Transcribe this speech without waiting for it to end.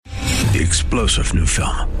The explosive new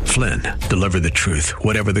film, Flynn, deliver the truth,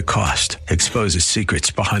 whatever the cost, exposes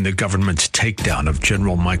secrets behind the government's takedown of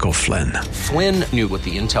General Michael Flynn. Flynn knew what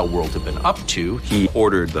the intel world had been up to. He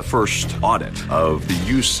ordered the first audit of the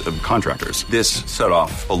use of contractors. This set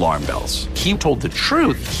off alarm bells. He told the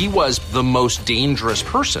truth. He was the most dangerous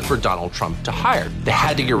person for Donald Trump to hire. They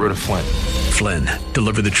had to get rid of Flynn. Flynn,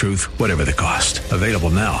 deliver the truth, whatever the cost. Available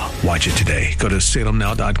now. Watch it today. Go to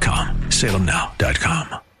salemnow.com.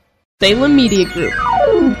 salemnow.com. Salem Media Group.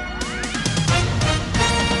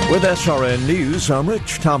 With SRN News, I'm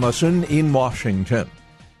Rich Thomason in Washington.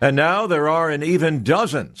 And now there are an even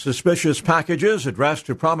dozen suspicious packages addressed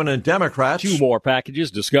to prominent Democrats. 2 more packages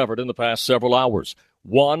discovered in the past several hours.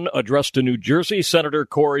 One addressed to New Jersey Senator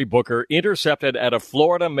Cory Booker, intercepted at a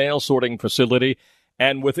Florida mail sorting facility.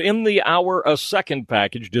 And within the hour, a second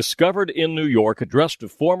package discovered in New York addressed to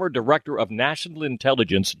former Director of National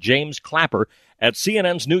Intelligence James Clapper at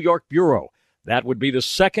CNN's New York Bureau. That would be the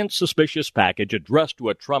second suspicious package addressed to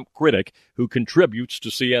a Trump critic who contributes to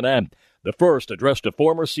CNN. The first, addressed to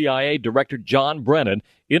former CIA Director John Brennan,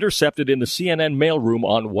 intercepted in the CNN mailroom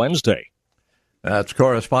on Wednesday. That's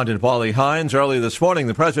correspondent Wally Hines. Early this morning,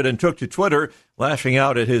 the president took to Twitter, lashing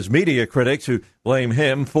out at his media critics who blame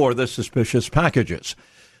him for the suspicious packages.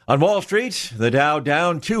 On Wall Street, the Dow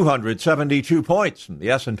down 272 points, and the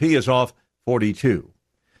S&P is off 42.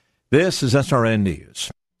 This is SRN News.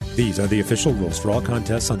 These are the official rules for all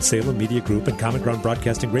contests on Salem Media Group and Common Ground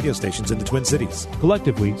Broadcasting radio stations in the Twin Cities.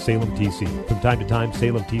 Collectively, Salem TC. From time to time,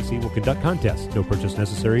 Salem TC will conduct contests. No purchase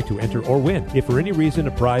necessary to enter or win. If for any reason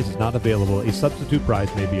a prize is not available, a substitute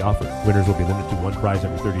prize may be offered. Winners will be limited to 1 prize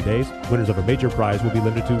every 30 days. Winners of a major prize will be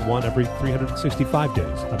limited to 1 every 365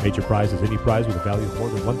 days. A major prize is any prize with a value of more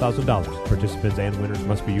than $1,000. Participants and winners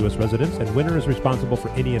must be U.S. residents, and winner is responsible for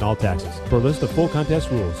any and all taxes. For a list of full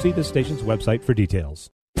contest rules, see this station's website for details.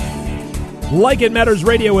 Like It Matters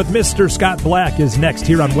Radio with Mr. Scott Black is next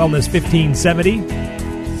here on Wellness 1570.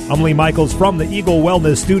 I'm Lee Michaels from the Eagle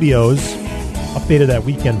Wellness Studios. Updated that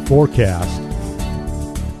weekend forecast.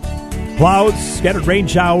 Clouds, scattered rain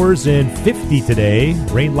showers, and 50 today.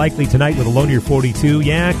 Rain likely tonight with a low near 42.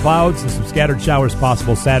 Yeah, clouds and some scattered showers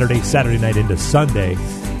possible Saturday night into Sunday.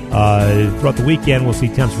 Throughout the weekend, we'll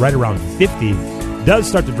see temps right around 50. Does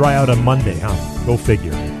start to dry out on Monday, huh? Go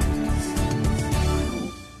figure.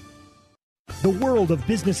 The world of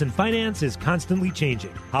business and finance is constantly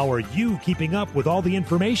changing. How are you keeping up with all the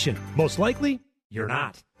information? Most likely, you're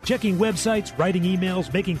not. Checking websites, writing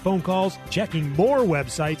emails, making phone calls, checking more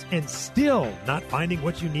websites, and still not finding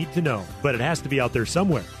what you need to know. But it has to be out there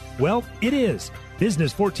somewhere. Well, it is.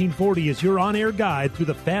 Business 1440 is your on-air guide through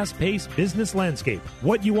the fast-paced business landscape.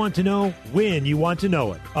 What you want to know, when you want to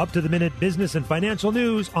know it. Up-to-the-minute business and financial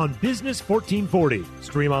news on Business 1440.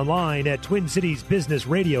 Stream online at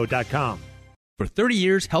TwinCitiesBusinessRadio.com. For 30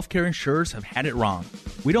 years, healthcare insurers have had it wrong.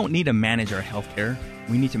 We don't need to manage our healthcare.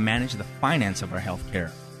 We need to manage the finance of our healthcare.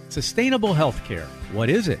 Sustainable healthcare. What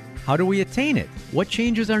is it? How do we attain it? What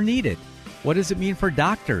changes are needed? What does it mean for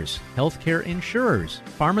doctors, healthcare insurers,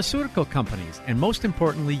 pharmaceutical companies, and most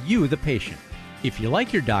importantly, you, the patient? If you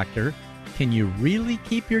like your doctor, can you really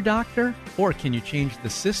keep your doctor? Or can you change the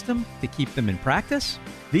system to keep them in practice?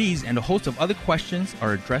 These and a host of other questions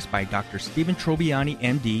are addressed by Dr. Stephen Trobiani,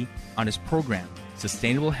 MD, on his program,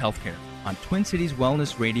 Sustainable Healthcare, on Twin Cities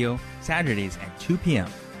Wellness Radio, Saturdays at 2 p.m.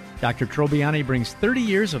 Dr. Trobiani brings 30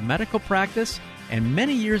 years of medical practice and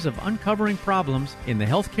many years of uncovering problems in the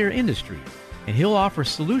healthcare industry, and he'll offer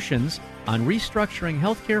solutions on restructuring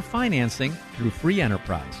healthcare financing through free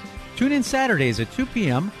enterprise. Tune in Saturdays at 2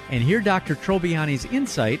 p.m. and hear Dr. Trobiani's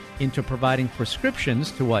insight into providing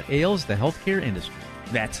prescriptions to what ails the healthcare industry.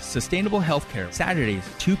 That's Sustainable Healthcare, Saturdays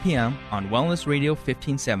at 2 p.m. on Wellness Radio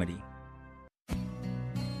 1570.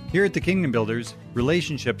 Here at the Kingdom Builders,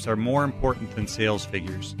 relationships are more important than sales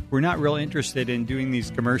figures. We're not real interested in doing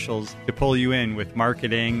these commercials to pull you in with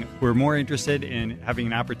marketing. We're more interested in having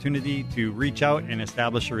an opportunity to reach out and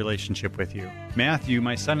establish a relationship with you. Matthew,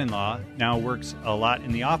 my son-in-law, now works a lot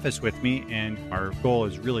in the office with me, and our goal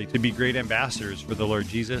is really to be great ambassadors for the Lord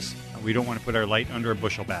Jesus. We don't want to put our light under a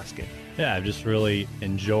bushel basket. Yeah, I've just really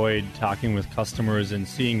enjoyed talking with customers and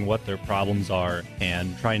seeing what their problems are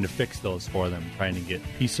and trying to fix those for them, trying to get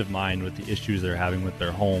peace of mind with the issues they're having with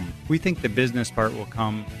their home. We think the business part will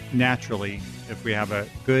come naturally if we have a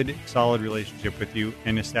good, solid relationship with you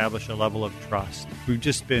and establish a level of trust. We've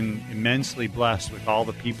just been immensely blessed with all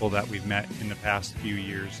the people that we've met in the past few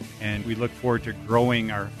years, and we look forward to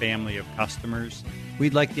growing our family of customers.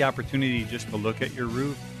 We'd like the opportunity just to look at your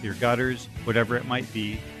roof, your gutters, whatever it might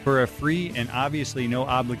be, for a free and obviously no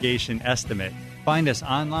obligation estimate. Find us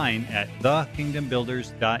online at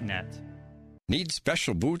thekingdombuilders.net. Need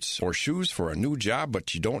special boots or shoes for a new job,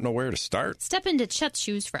 but you don't know where to start? Step into Chet's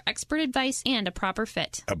Shoes for expert advice and a proper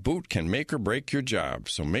fit. A boot can make or break your job,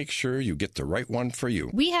 so make sure you get the right one for you.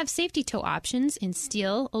 We have safety toe options in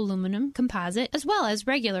steel, aluminum, composite, as well as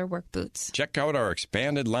regular work boots. Check out our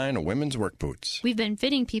expanded line of women's work boots. We've been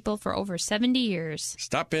fitting people for over 70 years.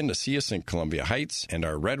 Stop in to see us in Columbia Heights and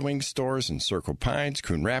our Red Wing stores in Circle Pines,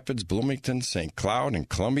 Coon Rapids, Bloomington, St. Cloud, and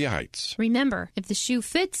Columbia Heights. Remember, if the shoe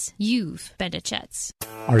fits, you've been to Chet's.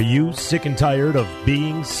 Are you sick and tired of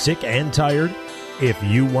being sick and tired? If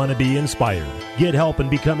you want to be inspired, get help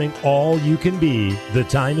in becoming all you can be, the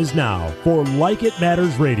time is now for Like It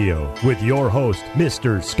Matters Radio with your host,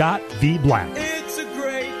 Mr. Scott V. Black. It's a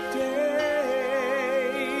great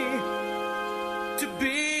day to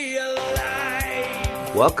be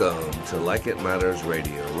alive. Welcome to Like It Matters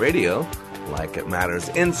Radio. Radio, like it matters,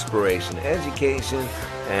 inspiration, education,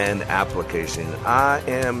 and application. I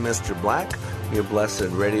am Mr. Black, your blessed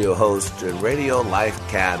radio host and radio life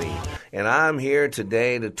caddy. And I'm here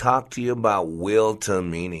today to talk to you about will to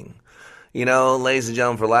meaning. You know, ladies and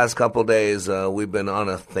gentlemen, for the last couple of days, we've been on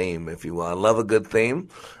a theme, if you will. I love a good theme.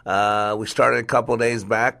 We started a couple of days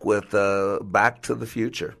back with Back to the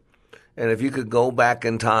Future. And if you could go back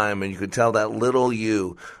in time and you could tell that little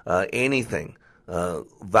you anything,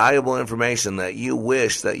 valuable information that you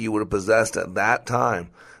wish that you would have possessed at that time,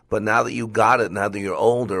 but now that you got it, now that you're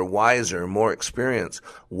older, wiser, more experienced,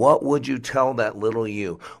 what would you tell that little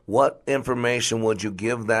you? What information would you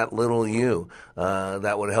give that little you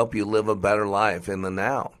that would help you live a better life in the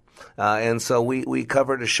now? And so we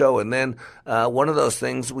covered a show. And then one of those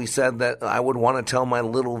things we said that I would want to tell my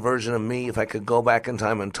little version of me, if I could go back in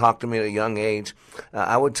time and talk to me at a young age,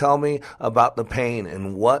 I would tell me about the pain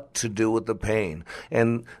and what to do with the pain.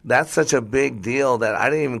 And that's such a big deal that I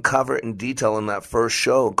didn't even cover it in detail in that first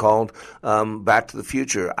show called Back to the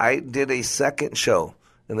Future. I did a second show.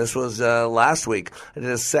 And this was last week. I did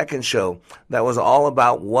a second show that was all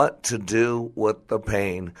about what to do with the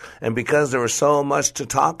pain. And because there was so much to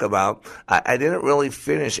talk about, I didn't really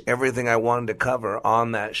finish everything I wanted to cover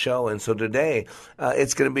on that show. And so today,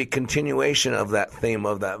 it's going to be a continuation of that theme,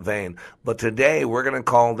 of that vein. But today, we're going to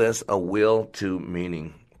call this a will to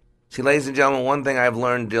meaning. See, ladies and gentlemen, one thing I've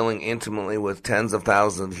learned dealing intimately with tens of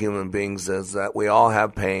thousands of human beings is that we all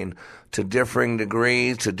have pain to differing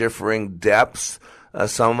degrees, to differing depths.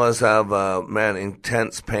 Some of us have,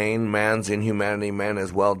 intense pain. Man's inhumanity, man,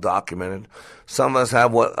 is well documented. Some of us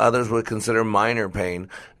have what others would consider minor pain.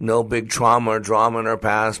 No big trauma or drama in our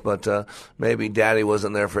past, but maybe daddy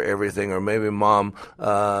wasn't there for everything, or maybe mom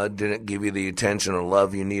didn't give you the attention or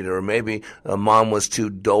love you needed, or maybe mom was too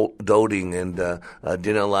doting and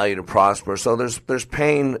didn't allow you to prosper. So there's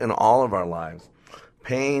pain in all of our lives.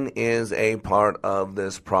 Pain is a part of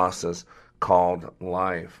this process called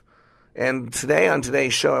life. And today, on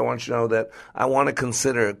today's show, I want you to know that I want to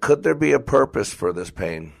consider, could there be a purpose for this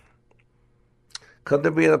pain? Could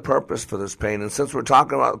there be a purpose for this pain? And since we're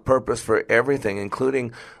talking about purpose for everything,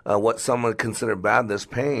 including what some would consider bad, this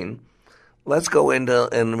pain, let's go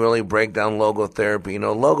into and really break down logotherapy. You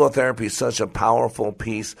know, logotherapy is such a powerful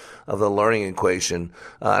piece of the learning equation.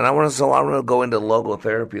 And I want to go into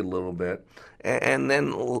logotherapy a little bit and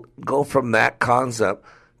then go from that concept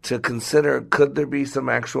to consider, could there be some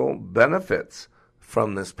actual benefits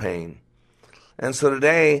from this pain? And so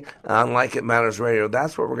today, on Like It Matters Radio,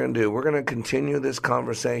 that's what we're going to do. We're going to continue this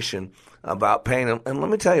conversation about pain. And let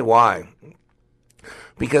me tell you why.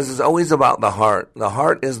 Because it's always about the heart. The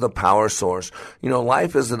heart is the power source. You know,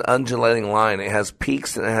 life is an undulating line. It has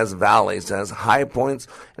peaks and it has valleys. It has high points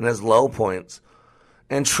and it has low points.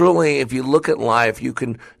 And truly, if you look at life, you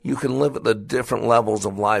can live at the different levels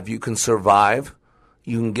of life. You can survive.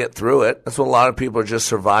 You can get through it. That's what a lot of people are, just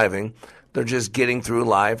surviving. They're just getting through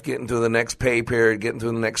life, getting through the next pay period, getting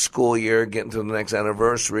through the next school year, getting through the next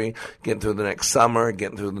anniversary, getting through the next summer,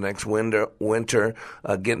 getting through the next winter,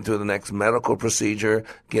 getting through the next medical procedure,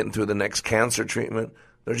 getting through the next cancer treatment.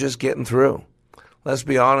 They're just getting through. Let's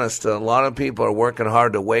be honest, a lot of people are working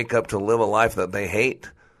hard to wake up to live a life that they hate,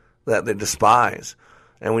 that they despise.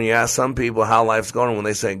 And when you ask some people how life's going, when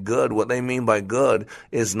they say good, what they mean by good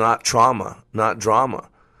is not trauma, not drama.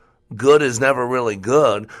 Good is never really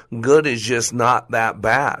good. Good is just not that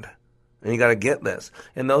bad. And you got to get this.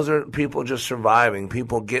 And those are people just surviving,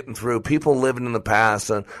 people getting through, people living in the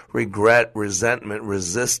past, regret, resentment,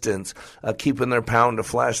 resistance, keeping their pound of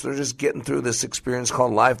flesh. They're just getting through this experience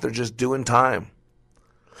called life. They're just doing time.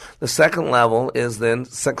 The second level is then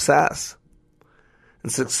success.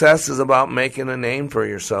 And success is about making a name for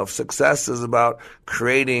yourself. Success is about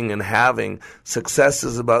creating and having. Success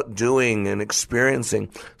is about doing and experiencing.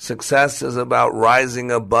 Success is about rising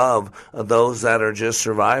above those that are just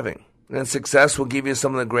surviving. And success will give you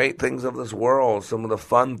some of the great things of this world, some of the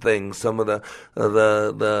fun things, some of the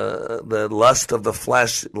lust of the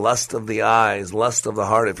flesh, lust of the eyes, lust of the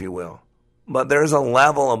heart, if you will. But there's a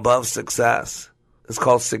level above success. It's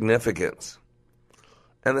called significance.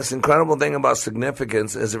 And this incredible thing about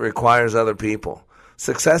significance is it requires other people.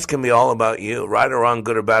 Success can be all about you, right or wrong,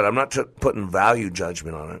 good or bad. I'm not putting value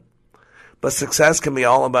judgment on it. But success can be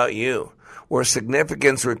all about you, where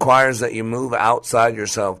significance requires that you move outside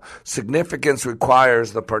yourself. Significance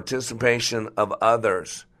requires the participation of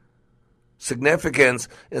others. Significance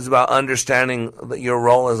is about understanding that your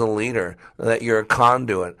role as a leader, that you're a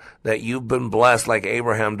conduit, that you've been blessed like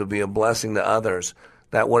Abraham to be a blessing to others.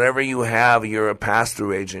 That whatever you have, you're a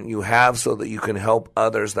pass-through agent. You have so that you can help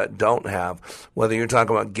others that don't have, whether you're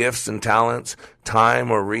talking about gifts and talents,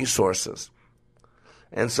 time, or resources.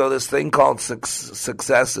 And so this thing called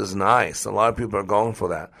success is nice. A lot of people are going for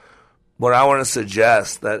that. But I want to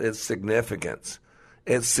suggest that it's significance.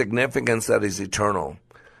 It's significance that is eternal.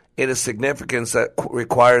 It is significance that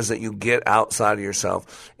requires that you get outside of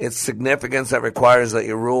yourself. It's significance that requires that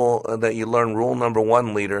you learn rule number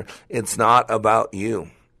one, leader. It's not about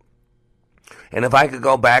you. And if I could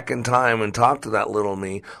go back in time and talk to that little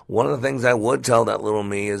me, one of the things I would tell that little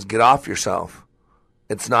me is get off yourself.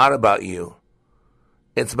 It's not about you.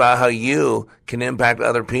 It's about how you can impact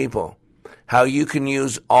other people, how you can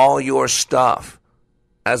use all your stuff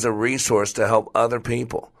as a resource to help other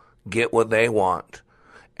people get what they want.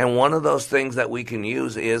 And one of those things that we can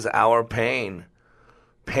use is our pain.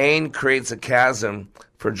 Pain creates a chasm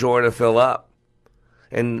for joy to fill up.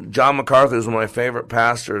 And John MacArthur is one of my favorite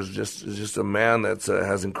pastors, just a man that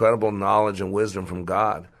has incredible knowledge and wisdom from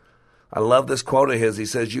God. I love this quote of his. He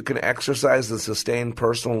says, "You can exercise and sustain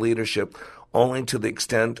personal leadership only to the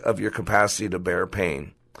extent of your capacity to bear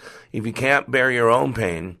pain. If you can't bear your own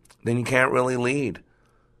pain, then you can't really lead.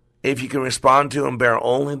 If you can respond to and bear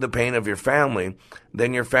only the pain of your family,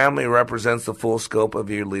 then your family represents the full scope of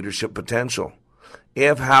your leadership potential.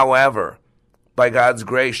 If, however, by God's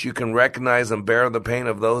grace, you can recognize and bear the pain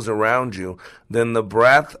of those around you, then the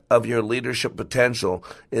breadth of your leadership potential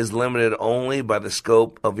is limited only by the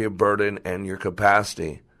scope of your burden and your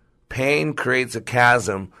capacity. Pain creates a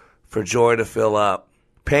chasm for joy to fill up.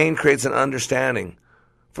 Pain creates an understanding.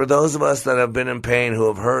 For those of us that have been in pain, who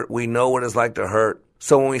have hurt, we know what it's like to hurt.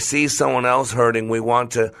 So when we see someone else hurting, we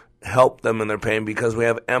want to help them in their pain because we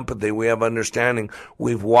have empathy, we have understanding.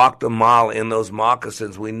 We've walked a mile in those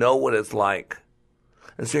moccasins. We know what it's like.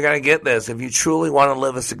 And so you got to get this. If you truly want to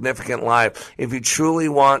live a significant life, if you truly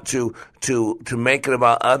want to make it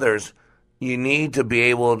about others, you need to be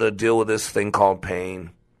able to deal with this thing called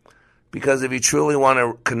pain. Because if you truly want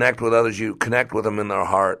to connect with others, you connect with them in their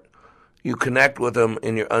heart. You connect with them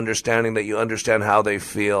in your understanding, that you understand how they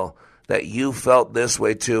feel, that you felt this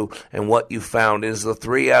way too, and what you found is the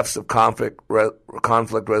 3 F's of conflict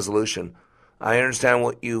resolution. I understand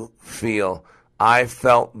what you feel. I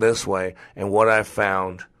felt this way, and what I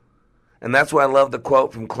found. And that's why I love the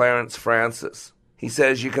quote from Clarence Francis. He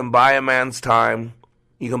says, "You can buy a man's time.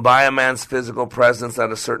 You can buy a man's physical presence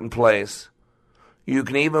at a certain place. You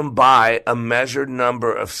can even buy a measured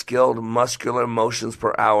number of skilled muscular motions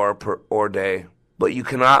per hour or day. But you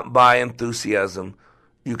cannot buy enthusiasm.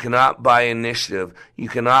 You cannot buy initiative. You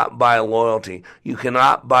cannot buy loyalty. You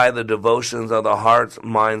cannot buy the devotions of the hearts,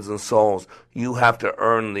 minds, and souls. You have to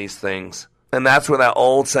earn these things." And that's where that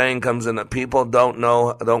old saying comes in, that people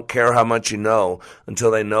don't care how much you know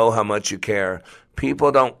until they know how much you care.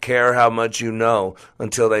 People don't care how much you know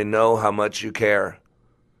until they know how much you care.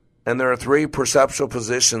 And there are 3 perceptual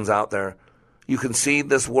positions out there. You can see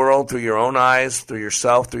this world through your own eyes, through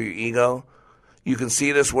yourself, through your ego. You can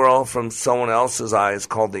see this world from someone else's eyes,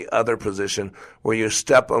 called the other position, where you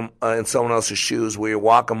step in someone else's shoes, where you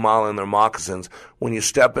walk a mile in their moccasins, when you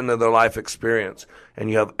step into their life experience and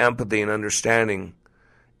you have empathy and understanding.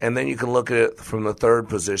 And then you can look at it from the 3rd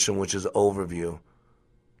position, which is overview.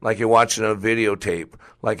 Like you're watching a videotape,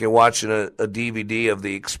 like you're watching a DVD of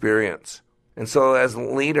the experience. And so as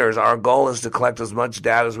leaders, our goal is to collect as much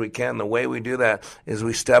data as we can. The way we do that is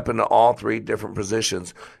we step into all 3 different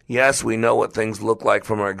positions. Yes, we know what things look like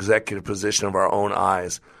from our executive position of our own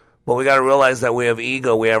eyes. But we got to realize that we have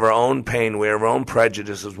ego, we have our own pain, we have our own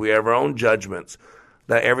prejudices, we have our own judgments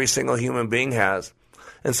that every single human being has.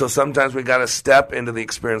 And so sometimes we got to step into the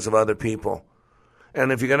experience of other people.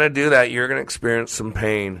 And if you're going to do that, you're going to experience some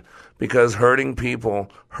pain, because hurting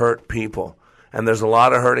people hurt people. And there's a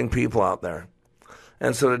lot of hurting people out there.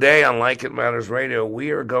 And so today on Like It Matters Radio, we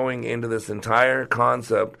are going into this entire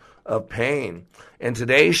concept of pain. And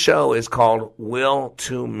today's show is called Will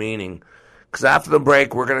to Meaning. Because after the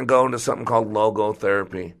break, we're going to go into something called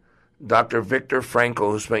logotherapy. Dr. Viktor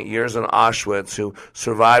Frankl, who spent years in Auschwitz, who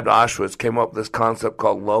survived Auschwitz, came up with this concept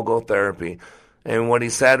called logotherapy. And what he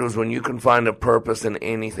said was, when you can find a purpose in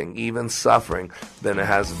anything, even suffering, then it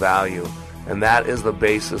has value. And that is the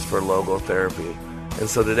basis for logotherapy. And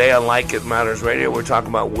so today on Like It Matters Radio, we're talking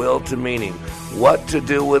about will to meaning. What to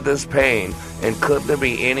do with this pain, and could there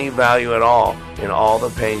be any value at all in all the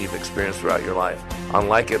pain you've experienced throughout your life? On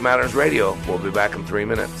Like It Matters Radio, we'll be back in 3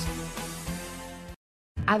 minutes.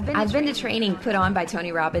 I've been to training put on by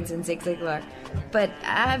Tony Robbins and Zig Ziglar, but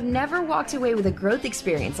I've never walked away with a growth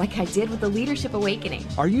experience like I did with the Leadership Awakening.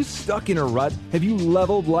 Are you stuck in a rut? Have you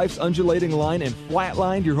leveled life's undulating line and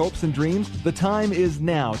flatlined your hopes and dreams? The time is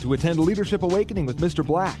now to attend Leadership Awakening with Mr.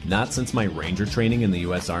 Black. Not since my Ranger training in the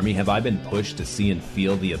U.S. Army have I been pushed to see and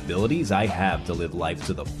feel the abilities I have to live life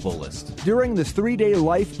to the fullest. During this 3-day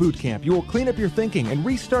life boot camp, you will clean up your thinking and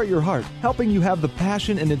restart your heart, helping you have the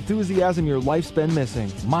passion and enthusiasm your life's been missing.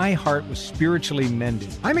 My heart was spiritually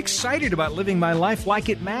mended. I'm excited about living my life like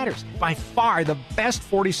it matters. By far the best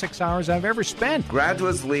 46 hours I've ever spent.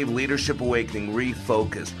 Graduates leave Leadership Awakening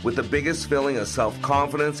refocused with the biggest feeling of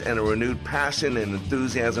self-confidence and a renewed passion and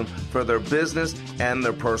enthusiasm for their business and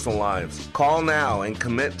their personal lives. Call now and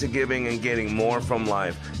commit to giving and getting more from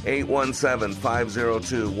life.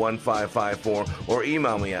 817-502-1554 or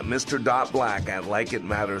email me at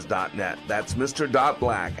mr.black@likeitmatters.net. That's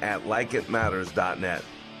mr.black@likeitmatters.net.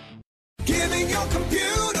 Giving your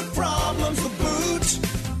computer problems the boot.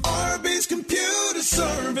 Arby's Computer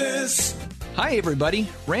Service. Hi everybody,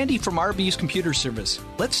 Randy from RB's Computer Service.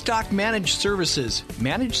 Let's talk managed services.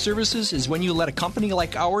 Managed services is when you let a company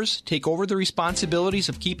like ours take over the responsibilities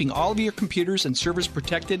of keeping all of your computers and servers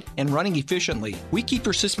protected and running efficiently. We keep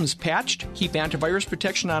your systems patched, keep antivirus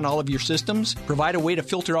protection on all of your systems, provide a way to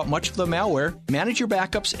filter out much of the malware, manage your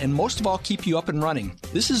backups, and most of all keep you up and running.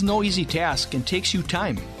 This is no easy task and takes you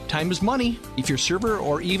time. Time is money. If your server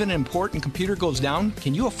or even an important computer goes down,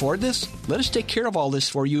 can you afford this? Let us take care of all this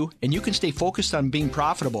for you, and you can stay focused on being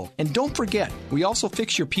profitable. And don't forget, we also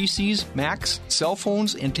fix your PCs, Macs, cell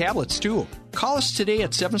phones, and tablets too. Call us today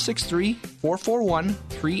at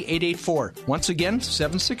 763-441-3884. Once again,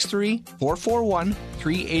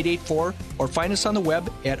 763-441-3884, or find us on the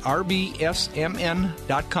web at rbsmn.com.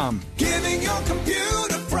 Giving your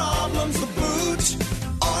computer problems the boot.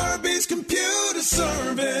 Arby's Computer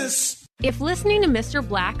Service. If listening to Mr.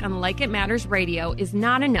 Black on Like It Matters Radio is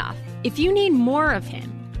not enough, if you need more of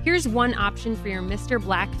him, here's one option for your Mr.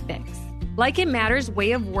 Black fix. Like It Matters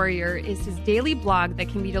Way of Warrior is his daily blog that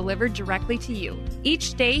can be delivered directly to you.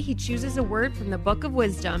 Each day, he chooses a word from the Book of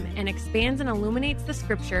Wisdom and expands and illuminates the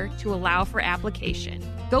scripture to allow for application.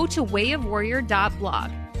 Go to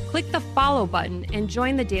wayofwarrior.blog, click the follow button, and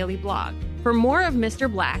join the daily blog. For more of Mr.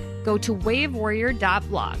 Black, go to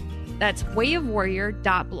wayofwarrior.blog. That's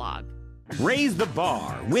wayofwarrior.blog. Raise the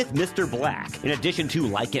bar with Mr. Black. In addition to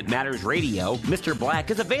Like It Matters Radio, Mr. Black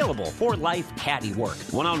is available for life caddy work,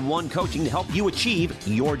 one-on-one coaching to help you achieve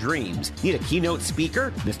your dreams. Need a keynote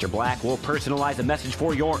speaker? Mr. Black will personalize a message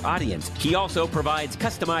for your audience. He also provides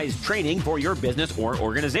customized training for your business or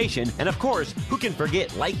organization. And of course, who can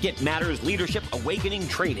forget Like It Matters Leadership Awakening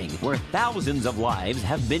Training, where thousands of lives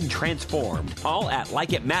have been transformed. All at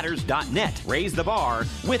likeitmatters.net. Raise the bar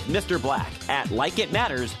with Mr. Black at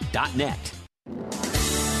likeitmatters.net.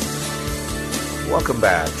 Welcome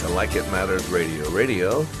back to Like It Matters Radio.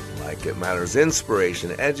 Radio, like it matters,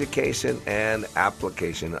 inspiration, education, and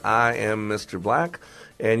application. I am Mr. Black,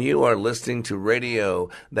 and you are listening to radio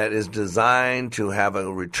that is designed to have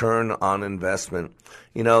a return on investment.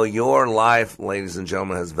 You know, your life, ladies and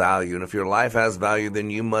gentlemen, has value. And if your life has value, then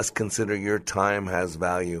you must consider your time has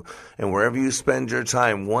value. And wherever you spend your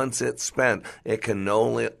time, once it's spent, it can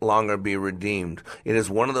no longer be redeemed. It is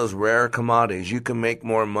one of those rare commodities. You can make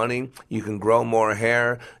more money. You can grow more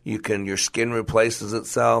hair. Your skin replaces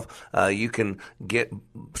itself. You can get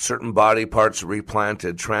certain body parts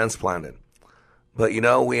replanted, transplanted. But, you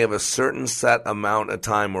know, we have a certain set amount of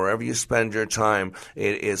time. Wherever you spend your time,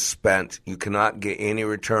 it is spent. You cannot get any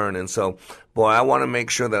return. And so, boy, I want to make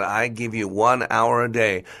sure that I give you 1 hour a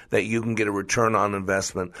day that you can get a return on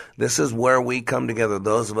investment. This is where we come together,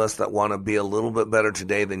 those of us that want to be a little bit better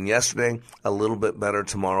today than yesterday, a little bit better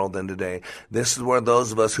tomorrow than today. This is where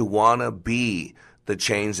those of us who want to be the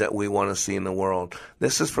change that we want to see in the world.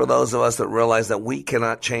 This is for those of us that realize that we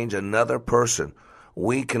cannot change another person.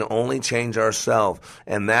 We can only change ourselves,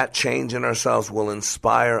 and that change in ourselves will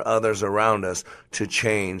inspire others around us to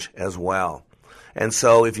change as well. And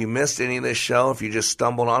so if you missed any of this show, if you just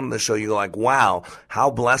stumbled on the show, you go like, wow,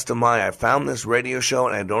 how blessed am I? I found this radio show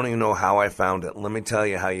and I don't even know how I found it. Let me tell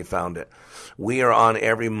you how you found it. We are on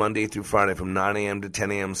every Monday through Friday from 9 a.m. to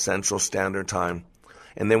 10 a.m. Central Standard Time.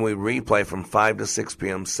 And then we replay from 5 to 6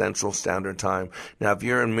 p.m. Central Standard Time. Now, if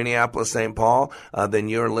you're in Minneapolis, St. Paul, then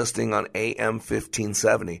you're listening on AM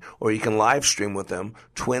 1570. Or you can live stream with them,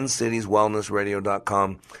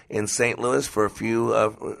 TwinCitiesWellnessRadio.com. In St. Louis, for a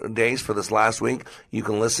few days for this last week, you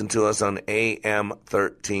can listen to us on AM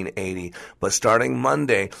 1380. But starting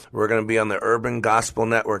Monday, we're going to be on the Urban Gospel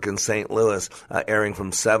Network in St. Louis, airing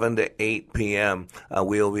from 7 to 8 p.m.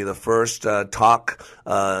 We will be the first talk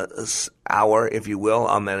hour, if you will,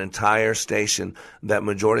 on that entire station. That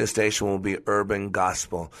majority of the station will be Urban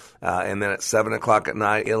Gospel. And then at 7 o'clock at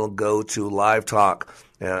night, it'll go to Live Talk,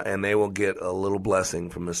 and they will get a little blessing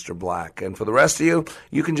from Mr. Black. And for the rest of you,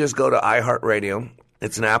 you can just go to iHeartRadio.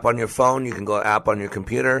 It's an app on your phone. You can go app on your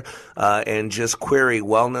computer and just query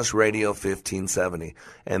Wellness Radio 1570.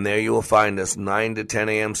 And there you will find us 9 to 10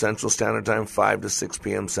 a.m. Central Standard Time, 5 to 6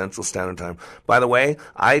 p.m. Central Standard Time. By the way,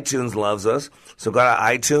 iTunes loves us. So go to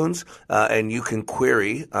iTunes and you can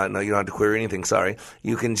query. No, you don't have to query anything, sorry.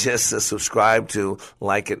 You can just subscribe to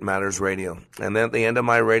Like It Matters Radio. And then at the end of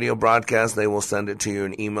my radio broadcast, they will send it to you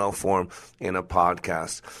in email form in a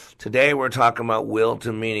podcast. Today we're talking about will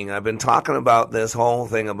to meaning. I've been talking about this whole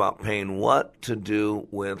thing about pain, what to do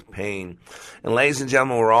with pain. And ladies and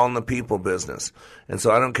gentlemen, we're all in the people business. And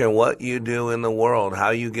so I don't care what you do in the world,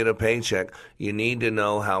 how you get a paycheck, you need to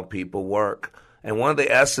know how people work. And one of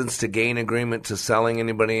the essence to gain agreement, to selling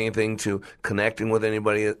anybody anything, to connecting with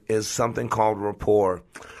anybody is something called rapport.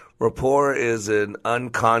 Rapport is an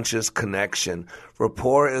unconscious connection.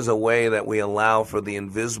 Rapport is a way that we allow for the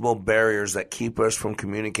invisible barriers that keep us from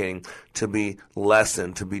communicating to be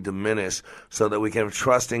lessened, to be diminished, so that we can have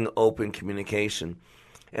trusting, open communication.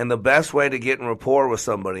 And the best way to get in rapport with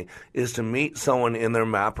somebody is to meet someone in their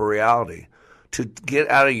map of reality. To get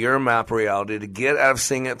out of your map of reality, to get out of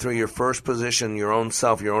seeing it through your first position, your own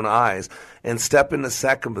self, your own eyes, and step into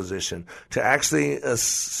second position. To actually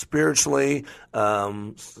spiritually,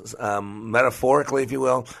 metaphorically, if you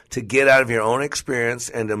will, to get out of your own experience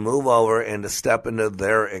and to move over and to step into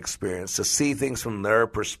their experience, to see things from their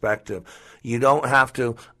perspective. You don't have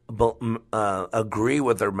to agree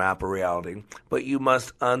with their map of reality, but you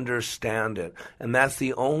must understand it. And that's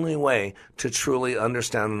the only way to truly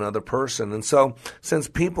understand another person. And so, since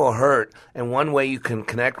people hurt, and one way you can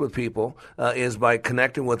connect with people is by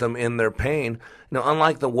connecting with them in their pain.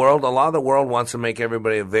 Unlike the world, a lot of the world wants to make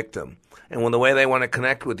everybody a victim. And when the way they want to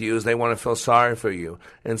connect with you is they want to feel sorry for you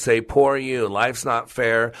and say, poor you, life's not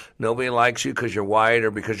fair. Nobody likes you because you're white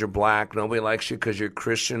or because you're black. Nobody likes you because you're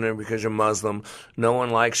Christian or because you're Muslim. No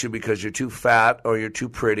one likes you because you're too fat or you're too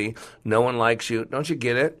pretty. No one likes you. Don't you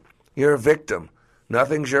get it? You're a victim.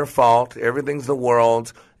 Nothing's your fault. Everything's the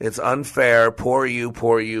world's. It's unfair. Poor you,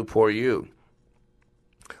 poor you, poor you.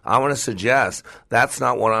 I want to suggest that's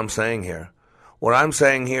not what I'm saying here. What I'm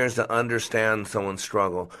saying here is to understand someone's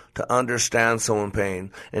struggle, to understand someone's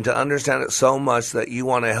pain, and to understand it so much that you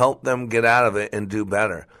want to help them get out of it and do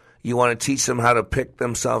better. You want to teach them how to pick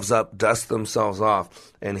themselves up, dust themselves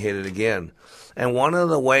off, and hit it again. And one of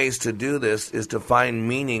the ways to do this is to find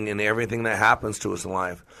meaning in everything that happens to us in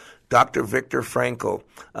life. Dr. Viktor Frankl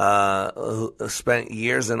who spent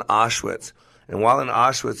years in Auschwitz, and while in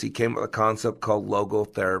Auschwitz, he came up with a concept called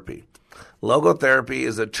logotherapy. Logotherapy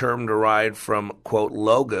is a term derived from, quote,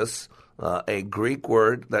 logos, a Greek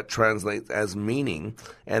word that translates as meaning,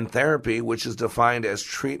 and therapy, which is defined as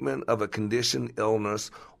treatment of a condition, illness,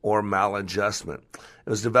 or maladjustment. It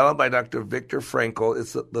was developed by Dr. Viktor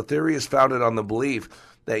Frankl. The theory is founded on the belief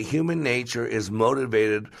that human nature is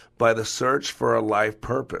motivated by the search for a life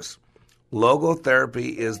purpose.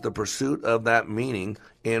 Logotherapy is the pursuit of that meaning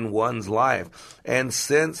in one's life. And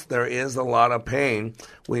since there is a lot of pain,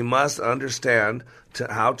 we must understand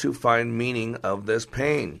how to find meaning of this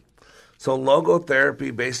pain. So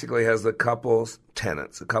logotherapy basically has a couple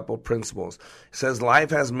tenets, a couple principles. It says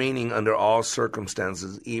life has meaning under all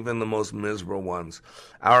circumstances, even the most miserable ones.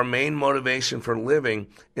 Our main motivation for living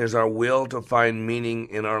is our will to find meaning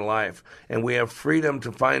in our life. And we have freedom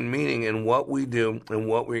to find meaning in what we do and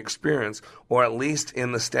what we experience, or at least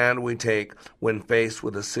in the stand we take when faced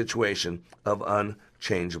with a situation of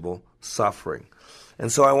unchangeable suffering.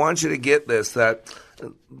 And so I want you to get this, that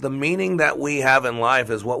the meaning that we have in life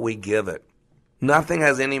is what we give it. Nothing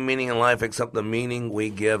has any meaning in life except the meaning we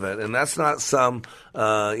give it. And that's not some,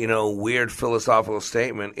 weird philosophical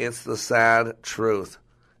statement. It's the sad truth.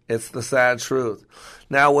 It's the sad truth.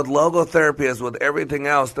 Now, with logotherapy, as with everything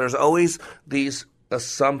else, there's always these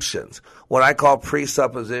assumptions, what I call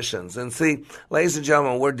presuppositions. And see, ladies and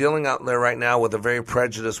gentlemen, we're dealing out there right now with a very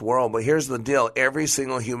prejudiced world, but here's the deal. Every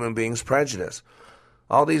single human being's prejudiced.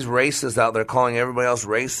 All these racists out there calling everybody else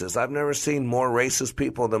racist. I've never seen more racist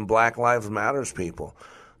people than Black Lives Matters people.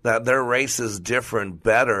 That their race is different,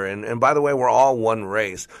 better. And by the way, we're all one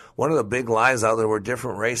race. One of the big lies out there, we're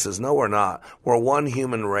different races. No, we're not. We're one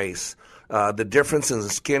human race. The difference in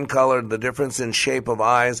skin color, the difference in shape of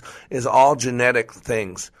eyes is all genetic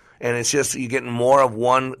things. And it's just you're getting more of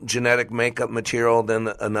one genetic makeup material than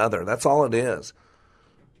another. That's all it is.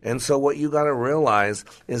 And so what you got to realize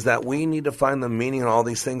is that we need to find the meaning in all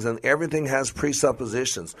these things, and everything has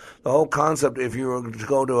presuppositions. The whole concept, if you were to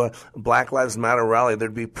go to a Black Lives Matter rally,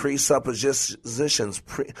 there'd be presuppositions,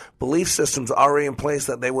 belief systems already in place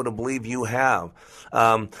that they would believe you have.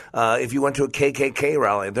 If you went to a KKK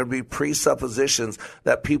rally, there'd be presuppositions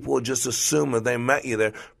that people would just assume if they met you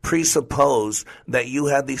there, presuppose that you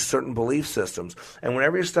had these certain belief systems. And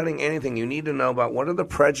whenever you're studying anything, you need to know about what are the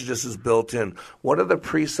prejudices built in, what are the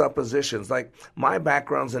presuppositions. Like my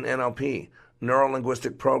background's in NLP,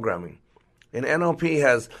 neuro-linguistic programming. And NLP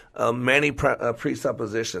has many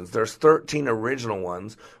presuppositions. There's 13 original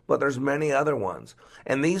ones, but there's many other ones.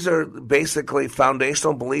 And these are basically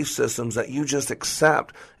foundational belief systems that you just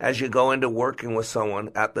accept as you go into working with someone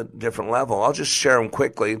at the different level. I'll just share them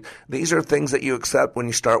quickly. These are things that you accept when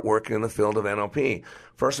you start working in the field of NLP.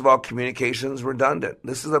 First of all, communication is redundant.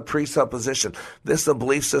 This is a presupposition. This is a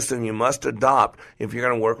belief system you must adopt if you're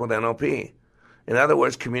going to work with NLP. In other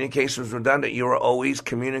words, communication is redundant. You are always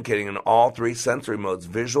communicating in all three sensory modes,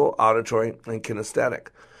 visual, auditory, and kinesthetic.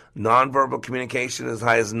 Nonverbal communication is as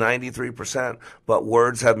high as 93%, but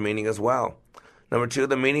words have meaning as well. Number two,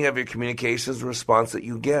 the meaning of your communication is the response that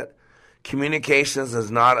you get. Communications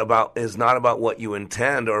is not about what you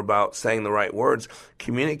intend or about saying the right words.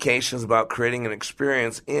 Communication is about creating an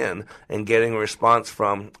experience in and getting a response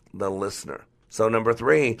from the listener. So number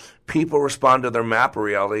three, people respond to their map of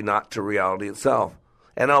reality, not to reality itself.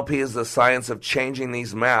 NLP is the science of changing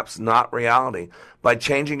these maps, not reality. By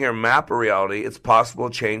changing your map of reality, it's possible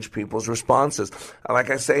to change people's responses. Like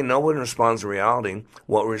I say, no one responds to reality.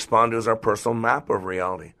 What we respond to is our personal map of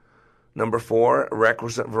reality. Number four,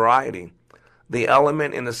 requisite variety. The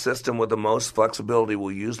element in the system with the most flexibility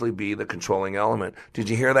will usually be the controlling element. Did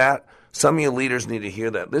you hear that? Some of you leaders need to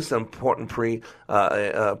hear that. This is an important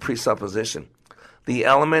presupposition. The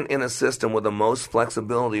element in a system with the most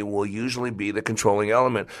flexibility will usually be the controlling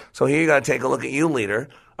element. So here you got to take a look at you, leader.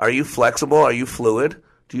 Are you flexible? Are you fluid?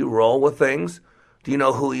 Do you roll with things? Do you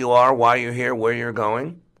know who you are, why you're here, where you're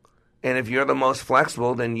going? And if you're the most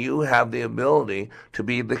flexible, then you have the ability to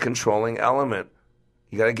be the controlling element.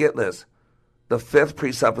 You got to get this. The fifth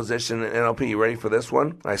presupposition in NLP, you ready for this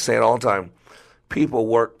one? I say it all the time. People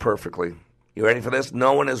work perfectly. You ready for this?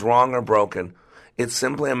 No one is wrong or broken. It's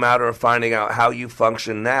simply a matter of finding out how you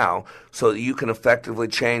function now so that you can effectively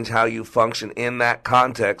change how you function in that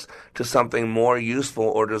context to something more useful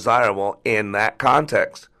or desirable in that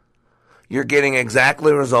context. You're getting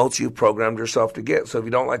exactly the results you've programmed yourself to get. So if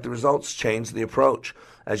you don't like the results, change the approach.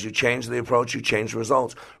 As you change the approach, you change the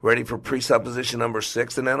results. Ready for presupposition number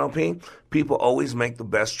 6 in NLP? People always make the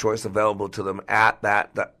best choice available to them at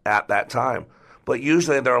that time. But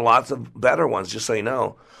usually there are lots of better ones, just so you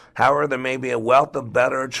know. However, there may be a wealth of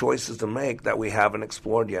better choices to make that we haven't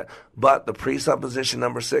explored yet. But the presupposition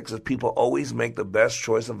number 6 is people always make the best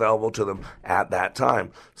choice available to them at that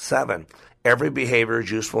time. 7, every behavior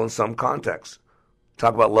is useful in some context.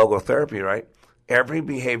 Talk about logotherapy, right? Every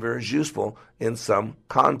behavior is useful in some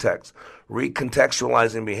context.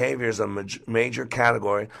 Recontextualizing behavior is a major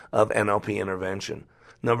category of NLP intervention.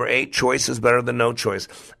 Number 8, choice is better than no choice.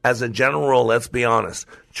 As a general rule, let's be honest,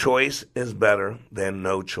 choice is better than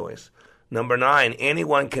no choice. Number 9,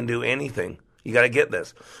 anyone can do anything. You got to get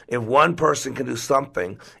this. If one person can do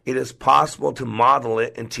something, it is possible to model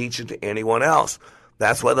it and teach it to anyone else.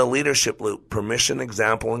 That's why the leadership loop, permission,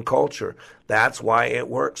 example, and culture, that's why it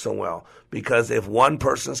works so well. Because if one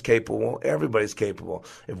person's capable, everybody's capable.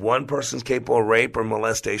 If one person's capable of rape or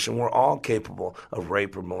molestation, we're all capable of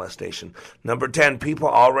rape or molestation. Number 10, people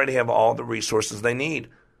already have all the resources they need.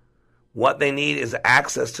 What they need is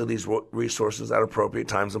access to these resources at appropriate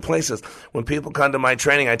times and places. When people come to my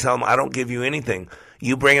training, I tell them, I don't give you anything.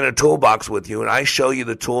 You bring in a toolbox with you, and I show you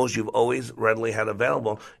the tools you've always readily had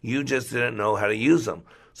available. You just didn't know how to use them.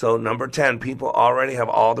 So number 10, people already have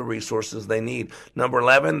all the resources they need. Number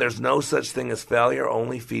 11, there's no such thing as failure,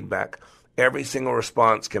 only feedback. Every single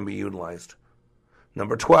response can be utilized.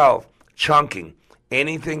 Number 12, chunking.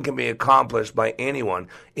 Anything can be accomplished by anyone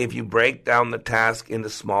if you break down the task into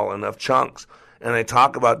small enough chunks. And I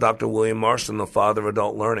talk about Dr. William Marston, the father of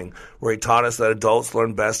adult learning, where he taught us that adults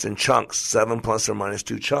learn best in chunks, 7 plus or minus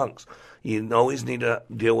 2 chunks. You always need to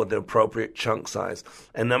deal with the appropriate chunk size.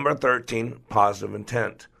 And number 13, positive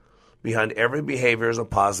intent. Behind every behavior is a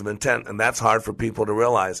positive intent, and that's hard for people to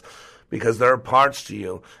realize because there are parts to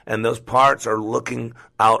you, and those parts are looking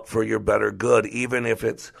out for your better good, even if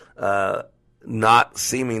it's not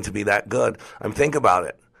seeming to be that good. Think about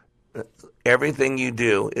it. Everything you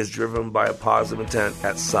do is driven by a positive intent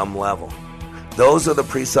at some level. Those are the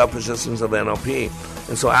presuppositions of NLP.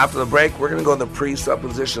 And so after the break, we're going to go to the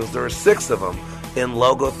presuppositions. There are 6 of them in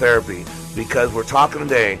logotherapy because we're talking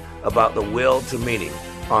today about the will to meaning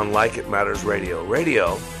on Like It Matters Radio.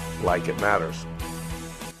 Radio, like it matters.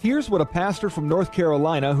 Here's what a pastor from North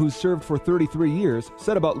Carolina who's served for 33 years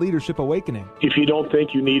said about Leadership Awakening. If you don't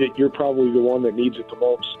think you need it, you're probably the one that needs it the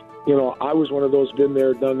most. You know, I was one of those, been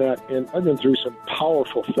there, done that, and I've been through some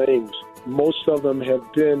powerful things. Most of them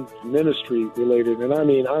have been ministry related. And I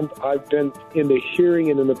mean, I've been in the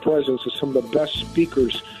hearing and in the presence of some of the best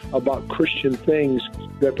speakers about Christian things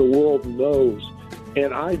that the world knows.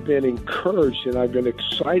 And I've been encouraged and I've been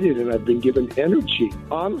excited and I've been given energy.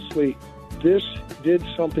 Honestly, this did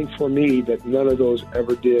something for me that none of those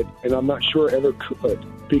ever did, and I'm not sure ever could,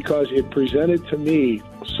 because it presented to me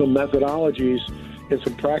some methodologies and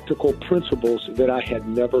some practical principles that I had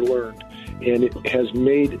never learned, and it has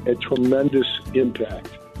made a tremendous impact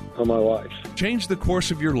on my life. Change the course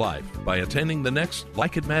of your life by attending the next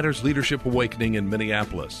Like It Matters Leadership Awakening in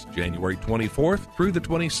Minneapolis, January 24th through the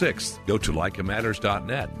 26th. Go to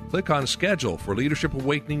likeitmatters.net. Click on Schedule for Leadership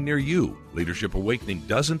Awakening near you. Leadership Awakening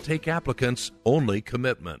doesn't take applicants, only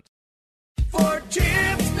commitment. For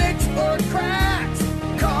chips, nicks, or cracks,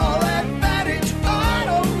 call Advantage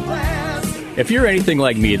Auto Glass. If you're anything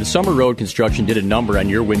like me, the Summer Road construction did a number on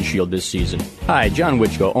your windshield this season. Hi, John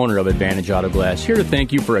Wichko, owner of Advantage Auto Glass, here to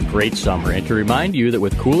thank you for a great summer and to remind you that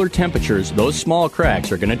with cooler temperatures, those small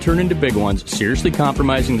cracks are going to turn into big ones, seriously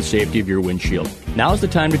compromising the safety of your windshield. Now's the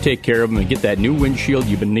time to take care of them and get that new windshield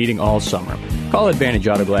you've been needing all summer. Call Advantage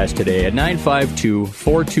Auto Glass today at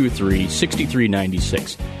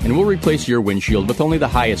 952-423-6396, and we'll replace your windshield with only the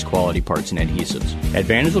highest quality parts and adhesives.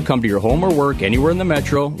 Advantage will come to your home or work anywhere in the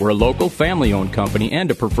metro. We're a local family-owned company and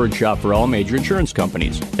a preferred shop for all major insurance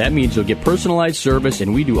companies. That means you'll get personalized service,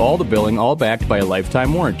 and we do all the billing, all backed by a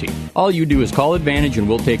lifetime warranty. All you do is call Advantage and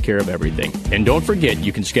we'll take care of everything. And don't forget,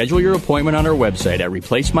 you can schedule your appointment on our website at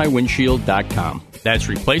replacemywindshield.com. That's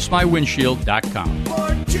replacemywindshield.com.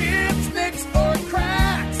 For chips, nicks, or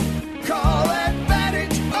cracks, call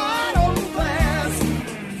Advantage Auto Glass.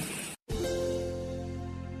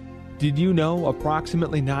 Did you know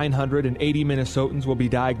approximately 980 Minnesotans will be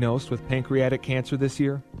diagnosed with pancreatic cancer this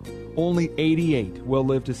year? Only 88 will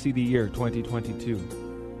live to see the year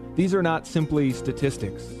 2022. These are not simply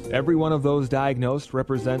statistics. Every one of those diagnosed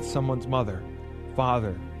represents someone's mother,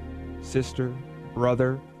 father, sister,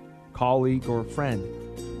 brother, colleague, or friend.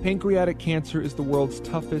 Pancreatic cancer is the world's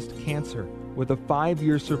toughest cancer, with a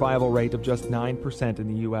 5-year survival rate of just 9% in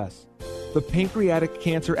the U.S. The Pancreatic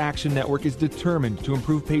Cancer Action Network is determined to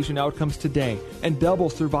improve patient outcomes today and double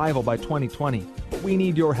survival by 2020. But we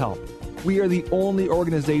need your help. We are the only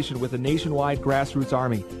organization with a nationwide grassroots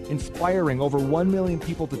army, inspiring over 1 million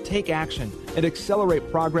people to take action and accelerate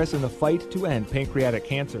progress in the fight to end pancreatic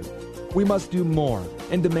cancer. We must do more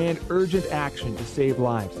and demand urgent action to save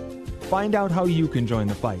lives. Find out how you can join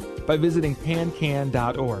the fight by visiting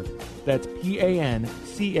pancan.org. That's PANCAN.org.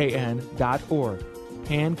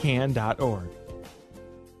 pancan.org.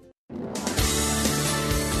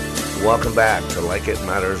 Welcome back to Like It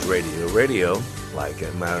Matters Radio. Radio, like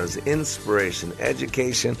it matters, inspiration,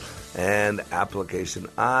 education, and application.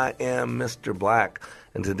 I am Mr. Black,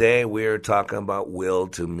 and today we are talking about will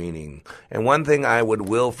to meaning. And one thing I would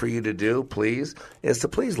will for you to do, please, is to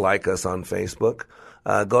please like us on Facebook.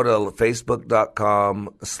 Go to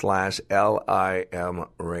facebook.com/LIM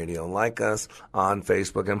radio. Like us on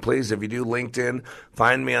Facebook. And please, if you do LinkedIn,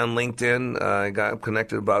 find me on LinkedIn. I got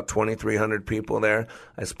connected to about 2,300 people there.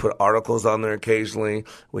 I just put articles on there occasionally.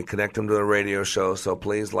 We connect them to the radio show. So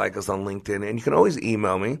please like us on LinkedIn. And you can always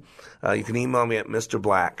email me. You can email me at Mr.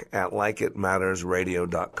 Black at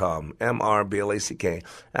likeitmattersradio.com. MRBLACK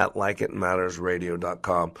at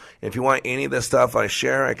likeitmattersradio.com. If you want any of the stuff I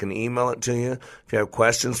share, I can email it to you. If you have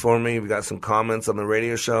questions for me, if you've got some comments on the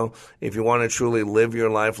radio show, if you want to truly live your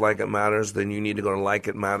life like it matters, then you need to go to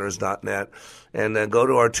likeitmatters.net. And go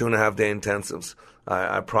to our 2.5-day intensives.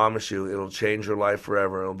 I promise you, it'll change your life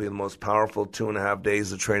forever. It'll be the most powerful 2.5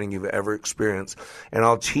 days of training you've ever experienced. And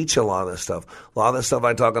I'll teach a lot of this stuff. A lot of the stuff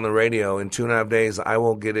I talk on the radio, in 2.5 days, I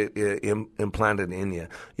will get it implanted in you.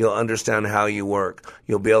 You'll understand how you work.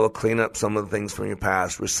 You'll be able to clean up some of the things from your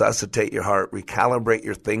past, resuscitate your heart, recalibrate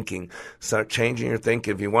your thinking, start changing your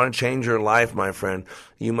thinking. If you want to change your life, my friend,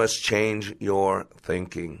 you must change your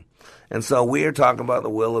thinking. And so we are talking about the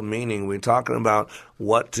will of meaning. We're talking about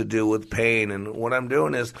what to do with pain. And what I'm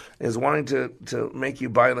doing is wanting to make you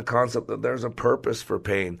buy the concept that there's a purpose for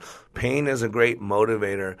pain. Pain is a great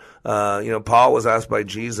motivator. Paul was asked by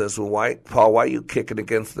Jesus, well, why are you kicking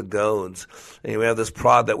against the goads? And we have this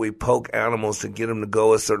prod that we poke animals to get them to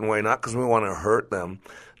go a certain way, not because we want to hurt them,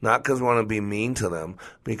 not because we want to be mean to them,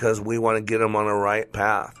 because we want to get them on a right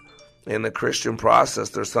path. In the Christian process,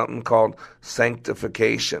 there's something called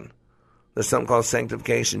sanctification. There's something called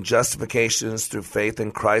sanctification. Justification is through faith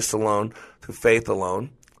in Christ alone, through faith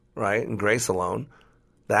alone, right, and grace alone.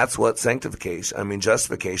 That's what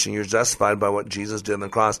justification. You're justified by what Jesus did on the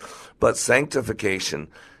cross. But sanctification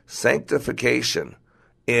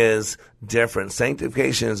is different.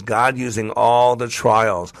 Sanctification is God using all the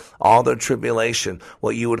trials, all the tribulation,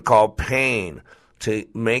 what you would call pain, to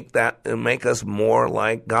make us more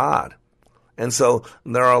like God. And so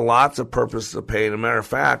there are lots of purposes of pain. As a matter of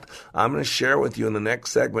fact, I'm going to share with you in the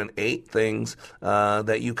next segment 8 things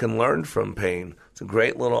that you can learn from pain. It's a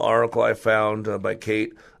great little article I found by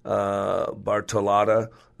Kate Bartolotta,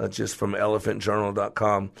 just from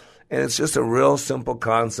elephantjournal.com. And it's just a real simple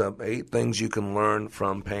concept, 8 things you can learn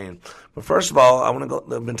from pain. But first of all,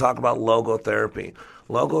 I've been talking about logotherapy.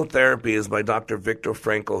 Logotherapy is by Dr. Viktor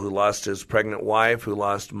Frankl, who lost his pregnant wife, who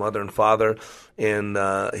lost mother and father in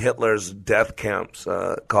Hitler's death camps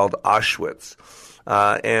called Auschwitz.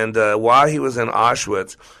 And while he was in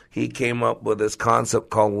Auschwitz, he came up with this concept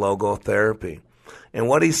called logotherapy. And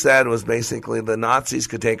what he said was basically the Nazis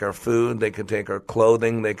could take our food, they could take our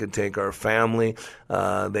clothing, they could take our family,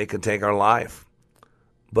 they could take our life,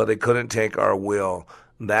 but they couldn't take our will.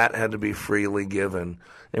 That had to be freely given.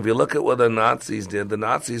 If you look at what the Nazis did, the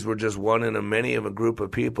Nazis were just one in a many of a group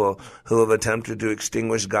of people who have attempted to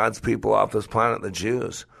extinguish God's people off this planet, the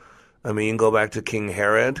Jews. I mean, you can go back to King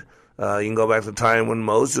Herod. You can go back to the time when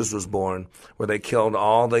Moses was born, where they killed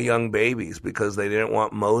all the young babies because they didn't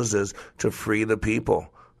want Moses to free the people.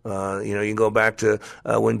 You can go back to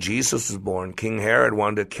when Jesus was born. King Herod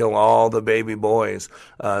wanted to kill all the baby boys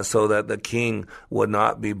so that the king would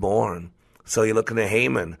not be born. So you look at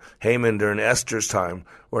Haman during Esther's time,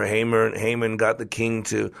 where Haman got the king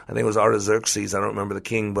to, I think it was Artaxerxes, I don't remember the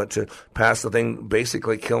king, but to pass the thing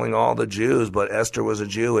basically killing all the Jews. But Esther was a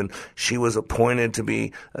Jew, and she was appointed to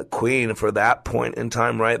be a queen for that point in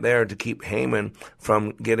time right there, to keep Haman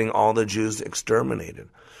from getting all the Jews exterminated.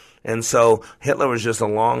 And so Hitler was just a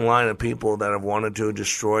long line of people that have wanted to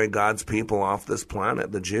destroy God's people off this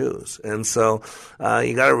planet, the Jews. And so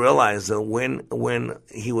you got to realize that when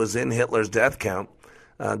he was in Hitler's death camp,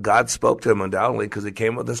 God spoke to him undoubtedly, because he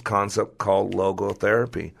came up with this concept called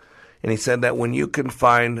logotherapy. And he said that when you can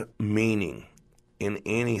find meaning in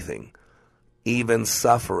anything, even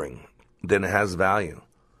suffering, then it has value.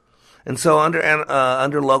 And so under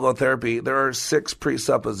logotherapy, there are 6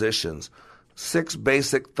 presuppositions, 6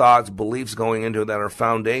 basic thoughts, beliefs going into it that are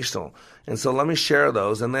foundational. And so let me share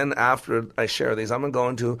those. And then after I share these, I'm going to go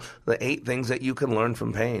into the 8 things that you can learn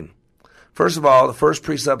from pain. First of all, the first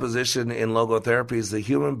presupposition in logotherapy is the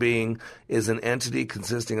human being is an entity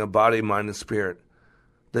consisting of body, mind, and spirit.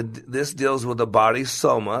 This deals with the body,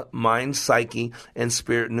 soma, mind, psyche, and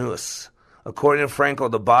spirit, nous. According to Frankl,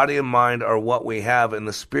 the body and mind are what we have, and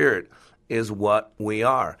the spirit is what we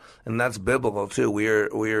are. And that's biblical too. We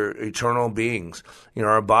are eternal beings.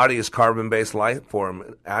 Our body is carbon-based life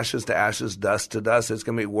form, ashes to ashes, dust to dust. It's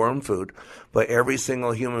going to be worm food. But every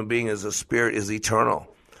single human being as a spirit is eternal.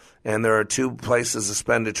 And there are 2 places to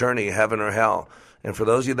spend eternity, heaven or hell. And for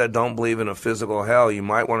those of you that don't believe in a physical hell, you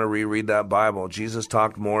might want to reread that Bible. Jesus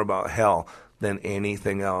talked more about hell than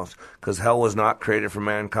anything else, because hell was not created for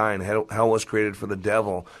mankind. Hell was created for the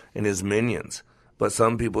devil and his minions. But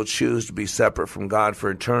some people choose to be separate from God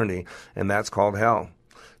for eternity, and that's called hell.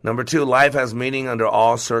 Number 2, life has meaning under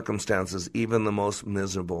all circumstances, even the most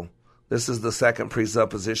miserable. This is the second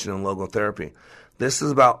presupposition in logotherapy. This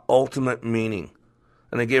is about ultimate meaning.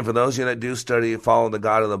 And again, for those of you that do study and follow the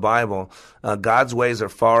God of the Bible, God's ways are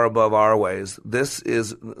far above our ways. This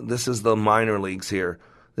is the minor leagues here.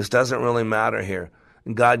 This doesn't really matter here.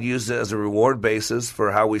 God used it as a reward basis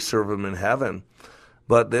for how we serve Him in heaven.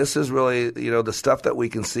 But this is really, the stuff that we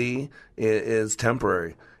can see is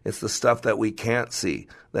temporary. It's the stuff that we can't see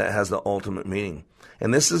that has the ultimate meaning.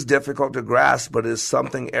 And this is difficult to grasp, but it is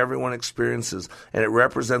something everyone experiences, and it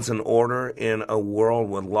represents an order in a world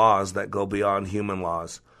with laws that go beyond human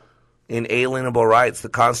laws. Inalienable rights. The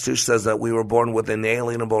Constitution says that we were born with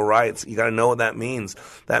inalienable rights. You got to know what that means.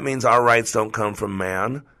 That means our rights don't come from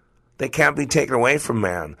man. They can't be taken away from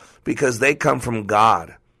man because they come from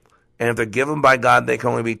God. And if they're given by God, they can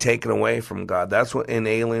only be taken away from God. That's what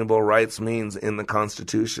inalienable rights means in the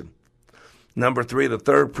Constitution. Number 3, the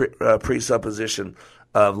third presupposition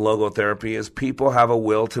of logotherapy is people have a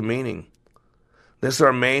will to meaning. This is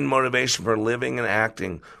our main motivation for living and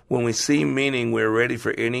acting. When we see meaning, we're ready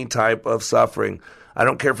for any type of suffering. I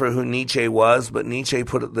don't care for who Nietzsche was, but Nietzsche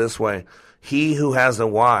put it this way: he who has a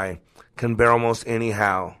why can bear almost any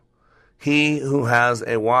how. He who has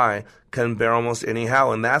a why can bear almost any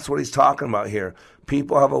how. And that's what he's talking about here.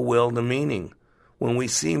 People have a will to meaning. When we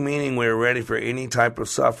see meaning, we're ready for any type of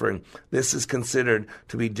suffering. This is considered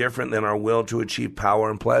to be different than our will to achieve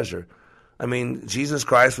power and pleasure. I mean, Jesus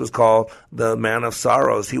Christ was called the man of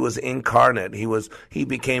sorrows. He was incarnate. He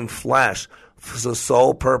became flesh for the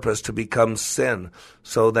sole purpose to become sin,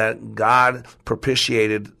 so that God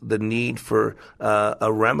propitiated the need for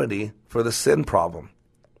a remedy for the sin problem.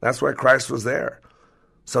 That's why Christ was there,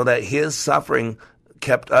 so that his suffering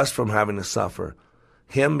kept us from having to suffer.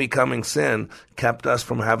 Him becoming sin kept us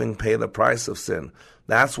from having to pay the price of sin.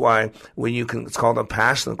 That's why it's called the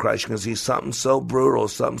Passion of Christ. You can see something so brutal,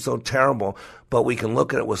 something so terrible, but we can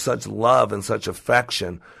look at it with such love and such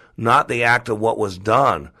affection, not the act of what was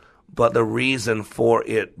done, but the reason for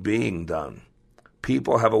it being done.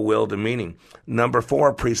 People have a will to meaning. Number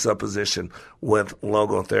 4 presupposition with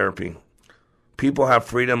logotherapy. People have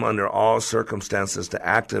freedom under all circumstances to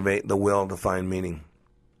activate the will to find meaning.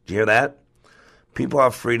 Do you hear that? People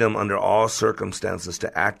have freedom under all circumstances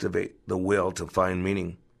to activate the will to find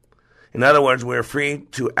meaning. In other words, we are free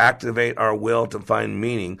to activate our will to find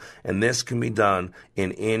meaning, and this can be done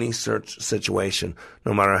in any situation,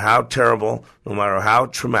 no matter how terrible, no matter how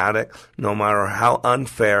traumatic, no matter how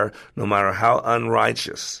unfair, no matter how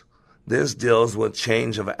unrighteous. This deals with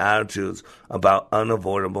change of attitudes about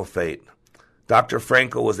unavoidable fate. Dr.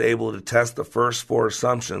 Frankl was able to test the first 4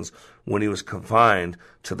 assumptions when he was confined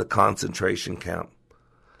to the concentration camp.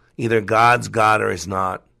 Either God's God or he's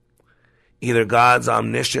not. Either God's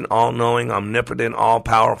omniscient, all-knowing, omnipotent,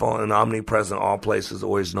 all-powerful, and omnipresent all places,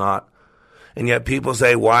 or he's not. And yet people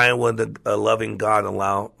say, why would a loving God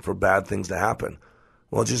allow for bad things to happen?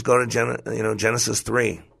 Well, just go to Genesis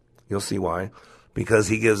 3. You'll see why. Because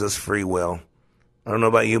he gives us free will. I don't know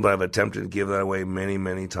about you, but I've attempted to give that away many,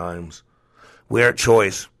 many times. We're at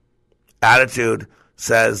choice. Attitude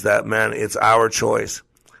says that, man, it's our choice.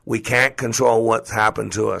 We can't control what's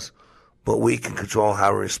happened to us, but we can control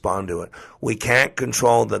how we respond to it. We can't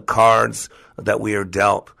control the cards that we are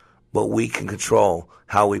dealt, but we can control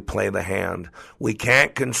how we play the hand. We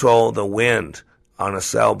can't control the wind on a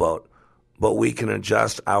sailboat, but we can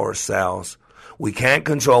adjust our sails. We can't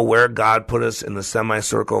control where God put us in the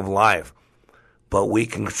semicircle of life, but we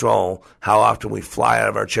can control how often we fly out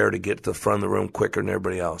of our chair to get to the front of the room quicker than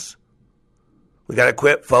everybody else. We got to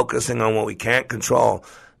quit focusing on what we can't control.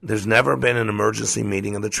 There's never been an emergency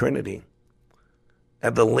meeting of the Trinity.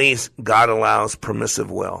 At the least, God allows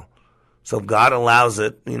permissive will. So if God allows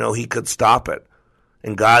it, he could stop it.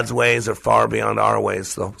 And God's ways are far beyond our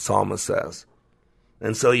ways, the psalmist says.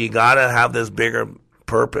 And so you got to have this bigger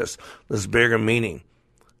purpose, this bigger meaning,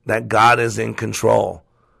 that God is in control.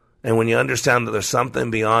 And when you understand that there's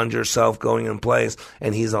something beyond yourself going in place,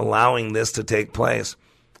 and he's allowing this to take place,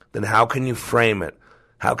 then how can you frame it?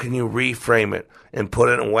 How can you reframe it and put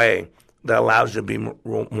it in a way that allows you to be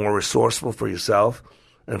more resourceful for yourself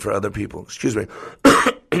and for other people? Excuse me.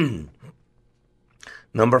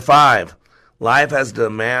 Number 5, life has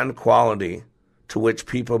demand quality to which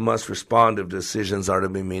people must respond if decisions are to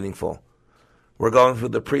be meaningful. We're going through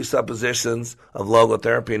the presuppositions of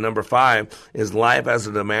logotherapy. Number 5 is life has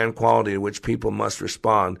a demand quality to which people must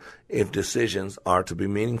respond if decisions are to be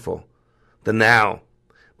meaningful. The now,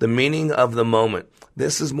 the meaning of the moment.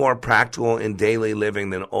 This is more practical in daily living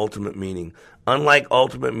than ultimate meaning. Unlike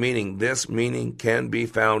ultimate meaning, this meaning can be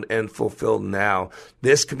found and fulfilled now.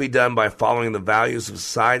 This can be done by following the values of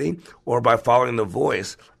society or by following the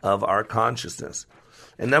voice of our consciousness.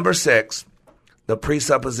 And number 6, the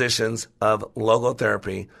presuppositions of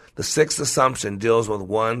logotherapy. The 6th assumption deals with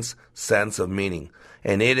one's sense of meaning,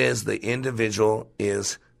 and it is the individual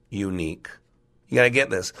is unique. You got to get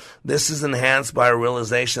this. This is enhanced by a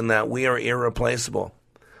realization that we are irreplaceable.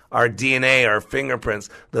 Our DNA, our fingerprints,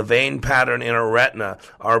 the vein pattern in our retina,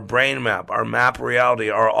 our brain map, our map reality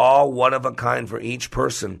are all one of a kind for each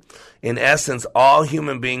person. In essence, all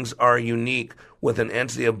human beings are unique with an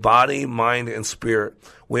entity of body, mind, and spirit.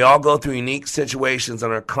 We all go through unique situations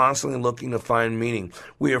and are constantly looking to find meaning.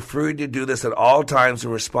 We are free to do this at all times in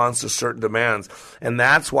response to certain demands. And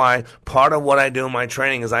that's why part of what I do in my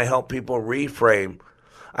training is I help people reframe.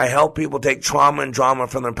 I help people take trauma and drama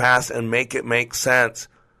from their past and make it make sense.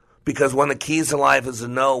 Because one of the keys to life is to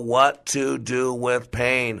know what to do with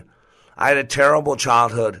pain. I had a terrible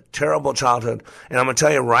childhood. And I'm going to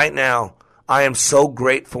tell you right now, I am so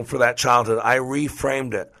grateful for that childhood. I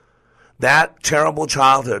reframed it. That terrible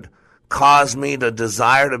childhood caused me to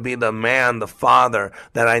desire to be the man, the father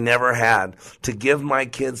that I never had, to give my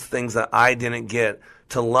kids things that I didn't get,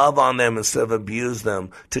 to love on them instead of abuse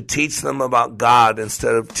them, to teach them about God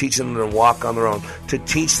instead of teaching them to walk on their own, to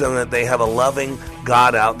teach them that they have a loving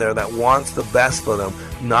God out there that wants the best for them,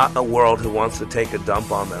 not a world who wants to take a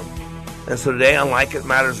dump on them. And so today on Like It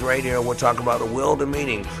Matters Radio, we're talking about the will to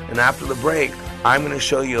meaning. And after the break, I'm going to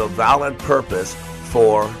show you a valid purpose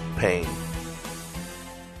for pain.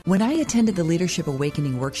 When I attended the Leadership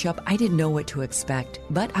Awakening workshop, I didn't know what to expect,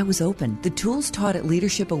 but I was open. The tools taught at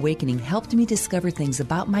Leadership Awakening helped me discover things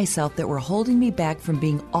about myself that were holding me back from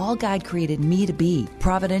being all God created me to be.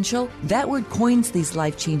 Providential? That word coins these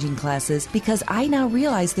life-changing classes because I now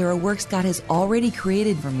realize there are works God has already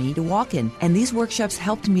created for me to walk in, and these workshops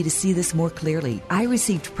helped me to see this more clearly. I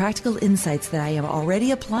received practical insights that I am already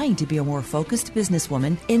applying to be a more focused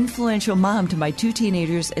businesswoman, influential mom to my 2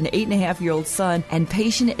 teenagers, an 8.5-year-old son, and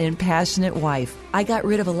patient and passionate wife. I got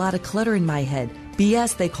rid of a lot of clutter in my head.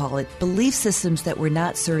 BS, they call it, belief systems that were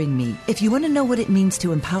not serving me. If you want to know what it means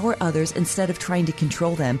to empower others instead of trying to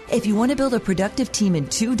control them, if you want to build a productive team in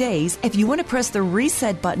 2 days, if you want to press the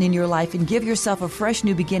reset button in your life and give yourself a fresh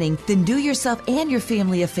new beginning, then do yourself and your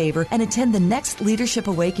family a favor and attend the next Leadership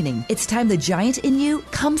Awakening. It's time the giant in you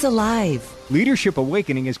comes alive. Leadership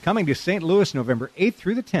Awakening is coming to St. Louis November 8th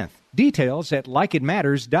through the 10th. Details at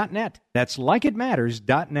likeitmatters.net. That's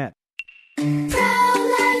likeitmatters.net.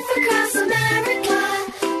 Pro-life across America,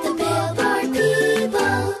 the Billboard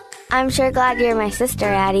people. I'm sure glad you're my sister,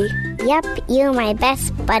 Addie. Yep, you're my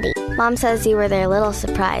best buddy. Mom says you were their little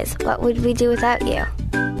surprise. What would we do without you?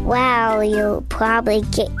 Well, you'll probably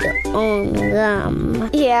get your own gum.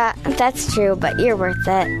 Yeah, that's true, but you're worth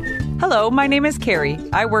it. Hello, my name is Carrie.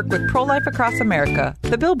 I work with Pro-Life Across America,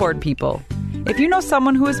 the Billboard people. If you know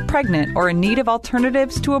someone who is pregnant or in need of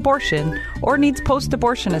alternatives to abortion or needs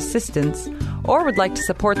post-abortion assistance or would like to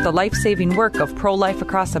support the life-saving work of Pro-Life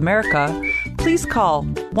Across America, please call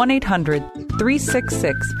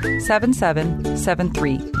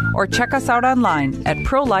 1-800-366-7773 or check us out online at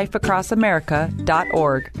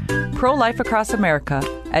prolifeacrossamerica.org. Pro-Life Across America,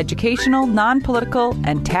 educational, non-political,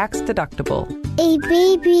 and tax-deductible. A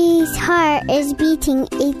baby's heart is beating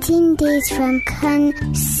 18 days from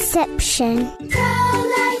conception.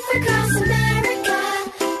 Pro-life across America,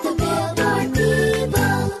 the Billboard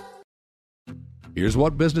people. Here's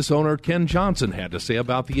what business owner Ken Johnson had to say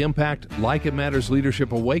about the impact Like It Matters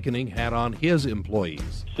Leadership Awakening had on his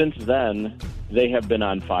employees. Since then, they have been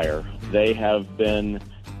on fire. They have been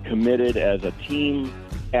committed as a team,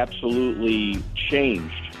 absolutely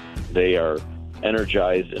changed. They are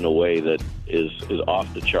energized in a way that is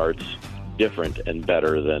off the charts, different and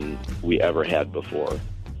better than we ever had before.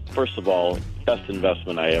 First of all, best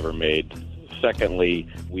investment I ever made. Secondly,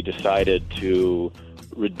 we decided to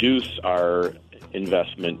reduce our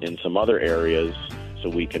investment in some other areas so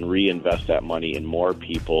we can reinvest that money in more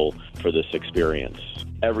people for this experience.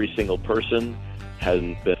 Every single person has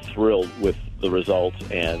been thrilled with the results,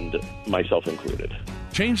 and myself included.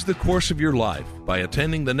 Change the course of your life by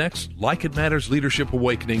attending the next Like It Matters Leadership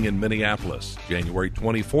Awakening in Minneapolis, January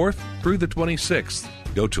 24th through the 26th.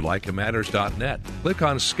 Go to likeitmatters.net. Click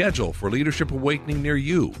on Schedule for Leadership Awakening near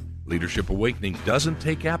you. Leadership Awakening doesn't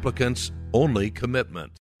take applicants, only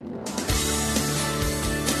commitment.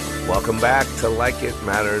 Welcome back to Like It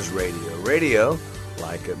Matters Radio.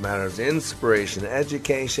 Like It Matters, inspiration,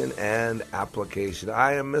 education, and application.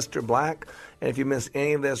 I am Mr. Black, and if you miss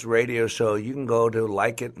any of this radio show, you can go to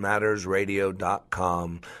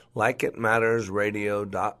likeitmattersradio.com,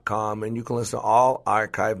 likeitmattersradio.com, and you can listen to all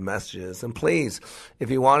archived messages. And please, if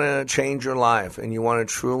you want to change your life and you want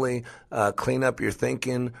to truly clean up your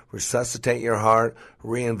thinking, resuscitate your heart,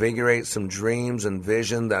 reinvigorate some dreams and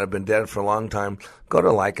vision that have been dead for a long time, go to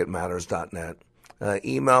likeitmatters.net.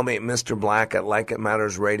 Email me at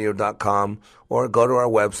mrblack@likeitmattersradio.com or go to our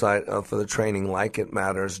website for the training,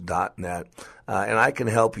 likeitmatters.net. And I can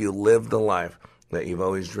help you live the life that you've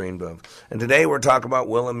always dreamed of. And today we're talking about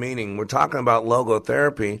will and meaning. We're talking about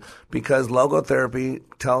logotherapy because logotherapy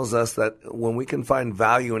tells us that when we can find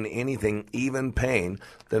value in anything, even pain,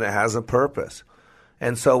 then it has a purpose.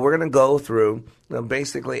 And so we're going to go through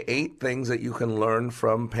basically 8 things that you can learn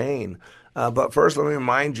from pain. But first, let me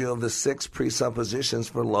remind you of the 6 presuppositions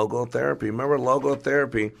for logotherapy. Remember,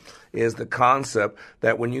 logotherapy is the concept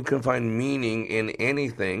that when you can find meaning in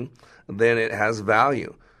anything, then it has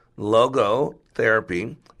value.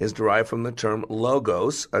 Logotherapy is derived from the term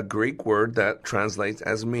logos, a Greek word that translates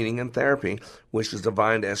as meaning, and therapy, which is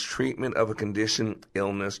defined as treatment of a condition,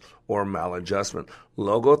 illness, or maladjustment.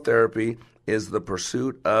 Logotherapy is the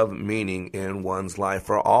pursuit of meaning in one's life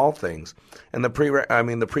for all things. And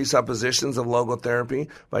the presuppositions of logotherapy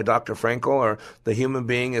by Dr. Frankl are the human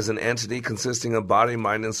being is an entity consisting of body,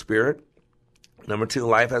 mind, and spirit. Number 2,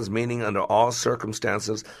 life has meaning under all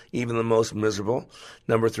circumstances, even the most miserable.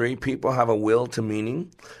 Number 3, people have a will to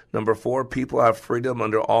meaning. Number 4, people have freedom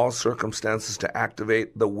under all circumstances to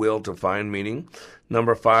activate the will to find meaning.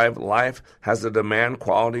 Number 5, life has a demand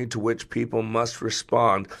quality to which people must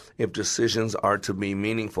respond if decisions are to be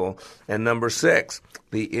meaningful. And number 6,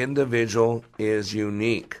 the individual is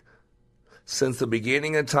unique. Since the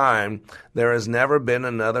beginning of time, there has never been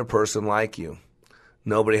another person like you.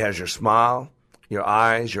 Nobody has your smile, your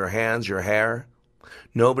eyes, your hands, your hair.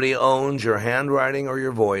 Nobody owns your handwriting or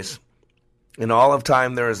your voice. In all of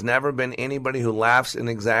time, there has never been anybody who laughs in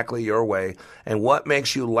exactly your way. And what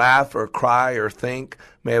makes you laugh or cry or think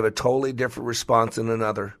may have a totally different response in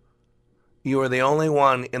another. You are the only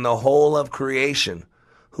one in the whole of creation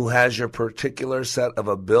who has your particular set of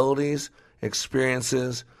abilities,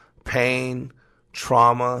 experiences, pain,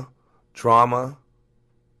 trauma, drama.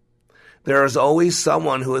 There is always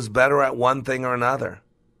someone who is better at one thing or another.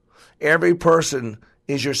 Every person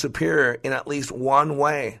is your superior in at least one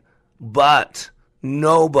way, but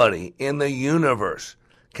nobody in the universe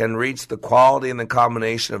can reach the quality and the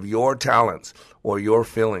combination of your talents or your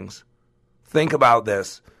feelings. Think about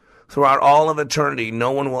this. Throughout all of eternity,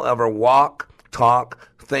 no one will ever walk, talk,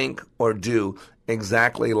 think, or do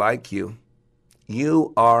exactly like you.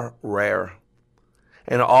 You are rare.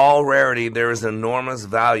 In all rarity, there is enormous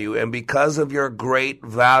value, and because of your great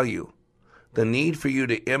value, the need for you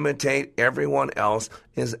to imitate everyone else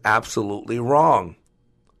is absolutely wrong.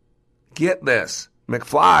 Get this.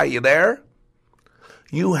 McFly, you there?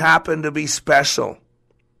 You happen to be special,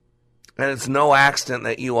 and it's no accident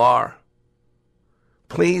that you are.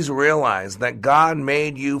 Please realize that God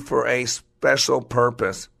made you for a special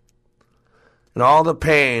purpose. And all the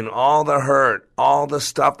pain, all the hurt, all the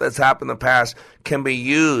stuff that's happened in the past can be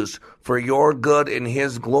used for your good and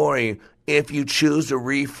His glory if you choose to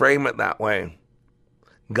reframe it that way.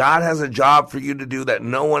 God has a job for you to do that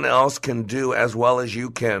no one else can do as well as you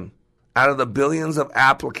can. Out of the billions of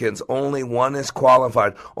applicants, only one is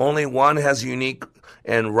qualified. Only one has a unique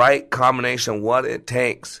and right combination of what it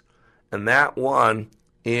takes. And that one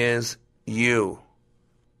is you.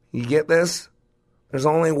 You get this? There's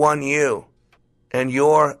only one you. And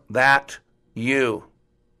you're that you.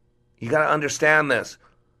 You got to understand this.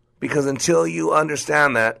 Because until you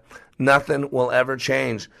understand that, nothing will ever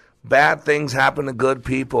change. Bad things happen to good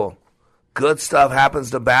people. Good stuff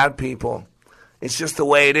happens to bad people. It's just the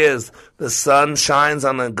way it is. The sun shines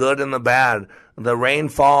on the good and the bad. The rain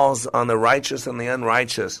falls on the righteous and the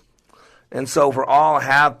unrighteous. And so if we're all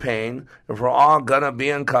have pain, if we're all going to be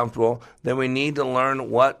uncomfortable, then we need to learn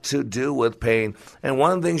what to do with pain. And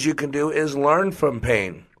one of the things you can do is learn from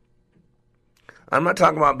pain. I'm not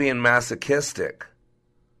talking about being masochistic.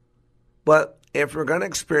 But if we're going to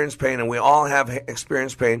experience pain, and we all have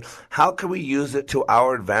experienced pain, how can we use it to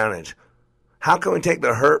our advantage? How can we take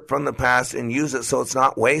the hurt from the past and use it so it's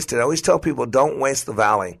not wasted? I always tell people, don't waste the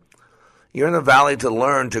valley. You're in the valley to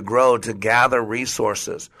learn, to grow, to gather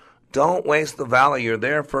resources. Don't waste the valley. You're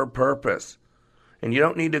there for a purpose. And you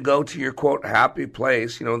don't need to go to your, quote, happy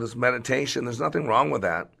place, this meditation. There's nothing wrong with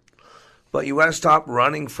that. But you got to stop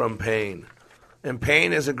running from pain. And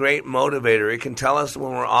pain is a great motivator. It can tell us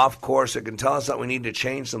when we're off course. It can tell us that we need to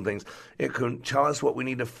change some things. It can tell us what we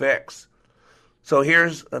need to fix. So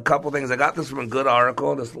here's a couple things. I got this from a good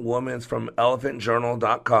article. This woman's from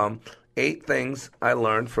elephantjournal.com. 8 things I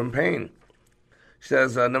learned from pain. She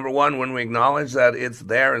says, number 1, when we acknowledge that it's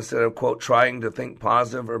there instead of, quote, trying to think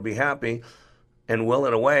positive or be happy and will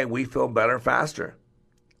it away, we feel better faster.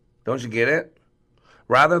 Don't you get it?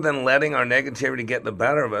 Rather than letting our negativity get the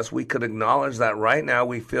better of us, we could acknowledge that right now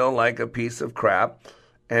we feel like a piece of crap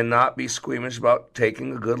and not be squeamish about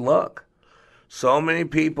taking a good look. So many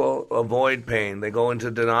people avoid pain. They go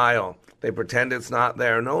into denial. They pretend it's not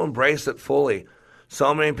there. No, embrace it fully.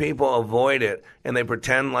 So many people avoid it, and they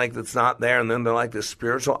pretend like it's not there, and then they're like this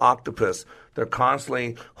spiritual octopus. They're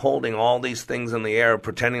constantly holding all these things in the air,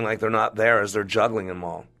 pretending like they're not there as they're juggling them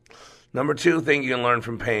all. Number 2 thing you can learn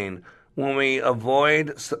from pain. When we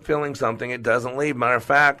avoid feeling something, it doesn't leave. Matter of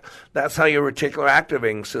fact, that's how your reticular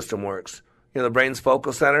activating system works. The brain's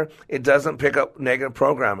focal center, it doesn't pick up negative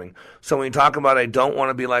programming. So when you talk about, I don't want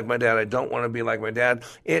to be like my dad, I don't want to be like my dad,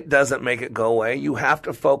 it doesn't make it go away. You have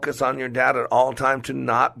to focus on your dad at all times to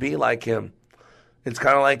not be like him. It's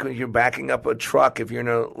kind of like when you're backing up a truck. If you're in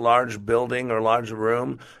a large building or large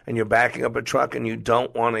room and you're backing up a truck and you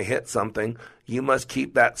don't want to hit something, you must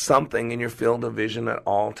keep that something in your field of vision at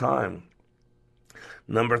all time.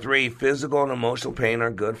 Number 3, physical and emotional pain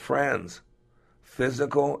are good friends.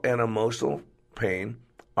 Physical and emotional pain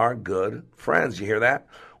are good friends. You hear that?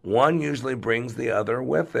 One usually brings the other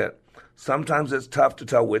with it. Sometimes it's tough to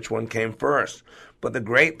tell which one came first. But the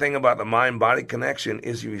great thing about the mind-body connection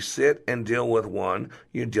is you sit and deal with one,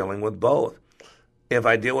 you're dealing with both. If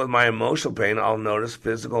I deal with my emotional pain, I'll notice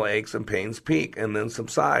physical aches and pains peak and then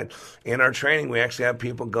subside. In our training, we actually have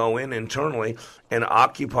people go in internally and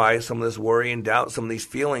occupy some of this worry and doubt, some of these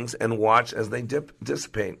feelings, and watch as they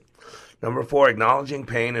dissipate. Number 4, acknowledging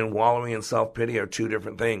pain and wallowing in self-pity are 2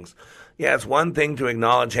 different things. Yeah, it's one thing to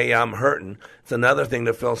acknowledge, hey, I'm hurting. It's another thing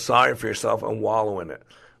to feel sorry for yourself and wallow in it.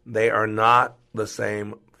 They are not the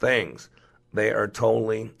same things. They are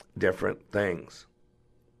totally different things.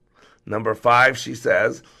 Number 5, she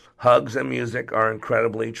says, hugs and music are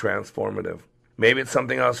incredibly transformative. Maybe it's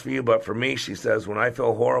something else for you, but for me, she says, when I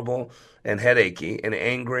feel horrible and headachy and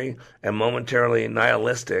angry and momentarily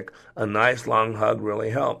nihilistic, a nice long hug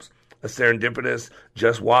really helps. A serendipitous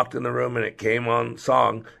just walked in the room and it came on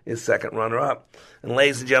song is second runner-up. And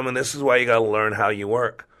ladies and gentlemen, this is why you got to learn how you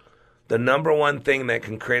work. The number one thing that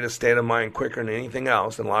can create a state of mind quicker than anything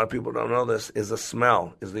else, and a lot of people don't know this, is a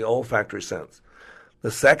smell, is the olfactory sense. The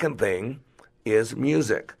second thing is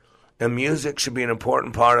music. And music should be an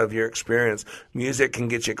important part of your experience. Music can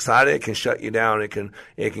get you excited, it can shut you down, it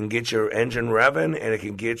can get your engine revving, and it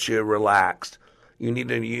can get you relaxed. You need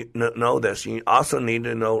to know this. You also need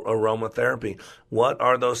to know aromatherapy. What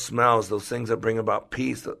are those smells, those things that bring about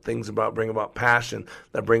peace, the things that bring about passion,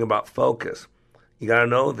 that bring about focus? You got to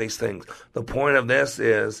know these things. The point of this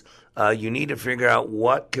is you need to figure out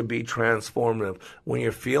what could be transformative. When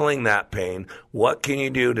you're feeling that pain, what can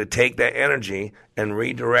you do to take that energy and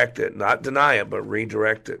redirect it? Not deny it, but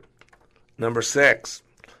redirect it. Number 6,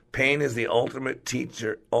 pain is the ultimate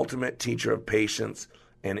teacher of patience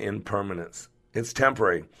and impermanence. It's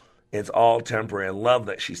temporary. It's all temporary. I love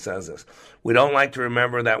that she says this. We don't like to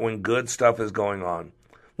remember that when good stuff is going on.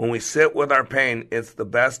 When we sit with our pain, it's the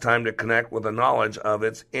best time to connect with the knowledge of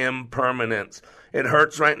its impermanence. It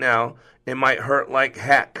hurts right now. It might hurt like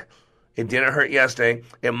heck. It didn't hurt yesterday.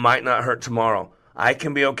 It might not hurt tomorrow. I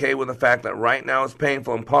can be okay with the fact that right now it's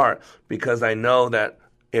painful in part because I know that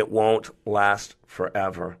it won't last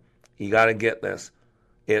forever. You got to get this.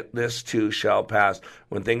 This too shall pass.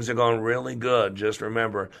 When things are going really good, just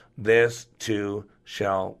remember, this too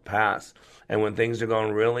shall pass. And when things are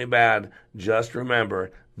going really bad, just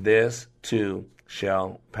remember, this too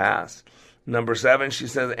shall pass. Number 7, she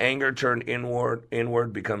says, anger turned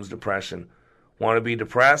inward becomes depression. Want to be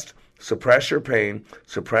depressed? Suppress your pain,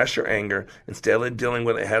 suppress your anger. Instead of dealing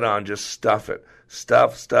with it head on, just stuff it.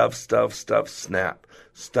 Stuff, snap.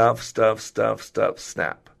 Stuff,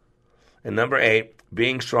 snap. And number 8,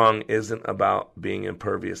 being strong isn't about being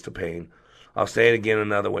impervious to pain. I'll say it again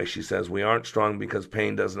another way. She says, we aren't strong because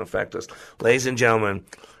pain doesn't affect us. Ladies and gentlemen,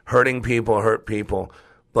 hurting people hurt people.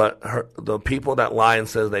 But the people that lie and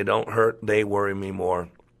says they don't hurt, they worry me more.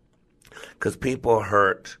 Because people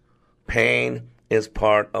hurt. Pain is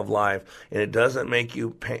part of life. And it doesn't make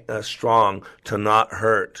you strong to not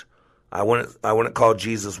hurt. I wouldn't call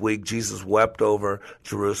Jesus weak. Jesus wept over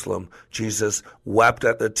Jerusalem. Jesus wept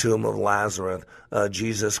at the tomb of Lazarus.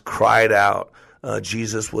 Jesus cried out.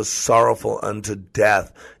 Jesus was sorrowful unto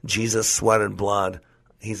death. Jesus sweated blood.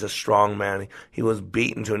 He's a strong man. He was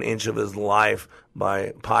beaten to an inch of his life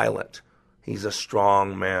by Pilate. He's a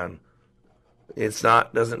strong man.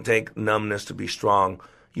 Doesn't take numbness to be strong.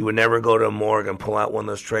 You would never go to a morgue and pull out one of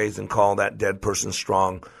those trays and call that dead person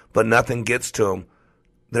strong. But nothing gets to him.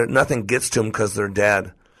 Nothing gets to them because they're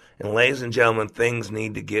dead. And ladies and gentlemen, things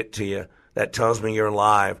need to get to you. That tells me you're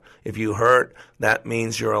alive. If you hurt, that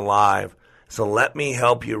means you're alive. So let me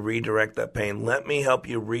help you redirect that pain. Let me help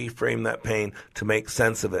you reframe that pain to make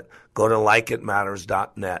sense of it. Go to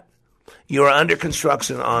likeitmatters.net. You are under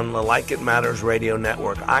construction on the Like It Matters radio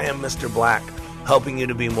network. I am Mr. Black, helping you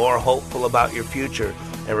to be more hopeful about your future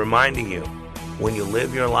and reminding you, when you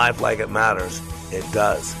live your life like it matters, It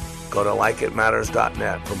does. Go to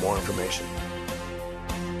likeitmatters.net for more information.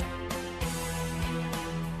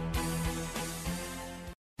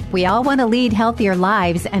 We all want to lead healthier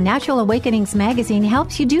lives, and Natural Awakenings magazine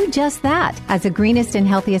helps you do just that. As the greenest and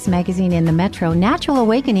healthiest magazine in the Metro, Natural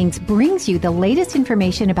Awakenings brings you the latest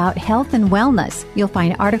information about health and wellness. You'll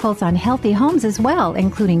find articles on healthy homes as well,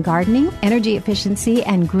 including gardening, energy efficiency,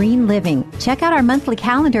 and green living. Check out our monthly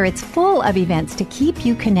calendar. It's full of events to keep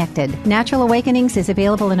you connected. Natural Awakenings is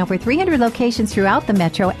available in over 300 locations throughout the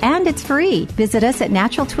Metro, and it's free. Visit us at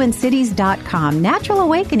naturaltwincities.com. Natural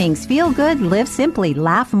Awakenings. Feel good, live simply,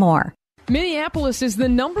 laugh more. Minneapolis is the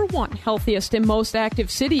 #1 healthiest and most active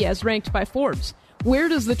city as ranked by Forbes. Where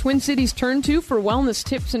does the Twin Cities turn to for wellness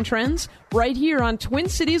tips and trends? Right here on Twin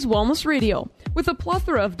Cities Wellness Radio. With a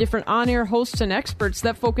plethora of different on-air hosts and experts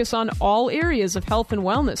that focus on all areas of health and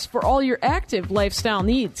wellness for all your active lifestyle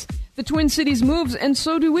needs. The Twin Cities moves, and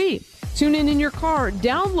so do we. Tune in your car,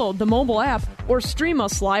 download the mobile app, or stream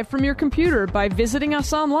us live from your computer by visiting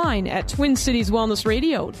us online at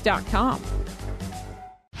TwinCitiesWellnessRadio.com.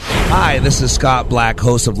 Hi, this is Scott Black,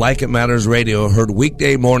 host of Like It Matters Radio, heard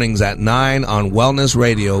weekday mornings at 9 on Wellness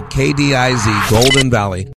Radio, KDIZ, Golden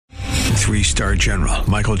Valley. 3-star General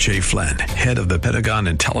Michael J. Flynn, head of the Pentagon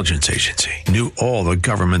Intelligence Agency, knew all the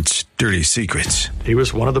government's dirty secrets. He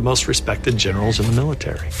was one of the most respected generals in the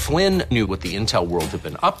military. Flynn knew what the intel world had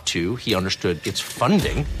been up to. He understood its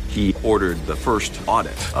funding. He ordered the first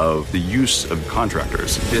audit of the use of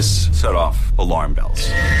contractors. This set off alarm bells.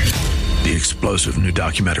 The explosive new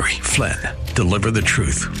documentary, Flynn, Deliver the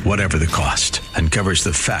Truth, Whatever the Cost, uncovers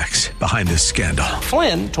the facts behind this scandal.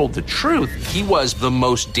 Flynn told the truth. He was the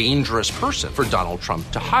most dangerous person for Donald Trump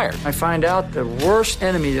to hire. I find out the worst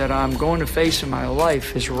enemy that I'm going to face in my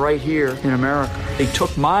life is right here in America. They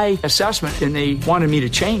took my assessment and they wanted me to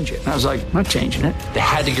change it. And I was like, I'm not changing it. They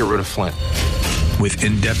had to get rid of Flynn. With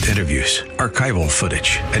in-depth interviews, archival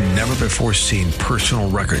footage, and never-before-seen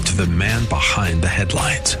personal records of the man behind the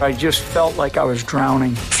headlines. I just felt like I was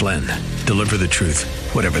drowning. Flynn, Deliver the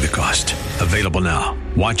Truth, Whatever the Cost. Available now.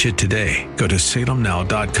 Watch it today. Go to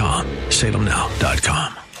salemnow.com.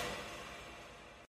 salemnow.com.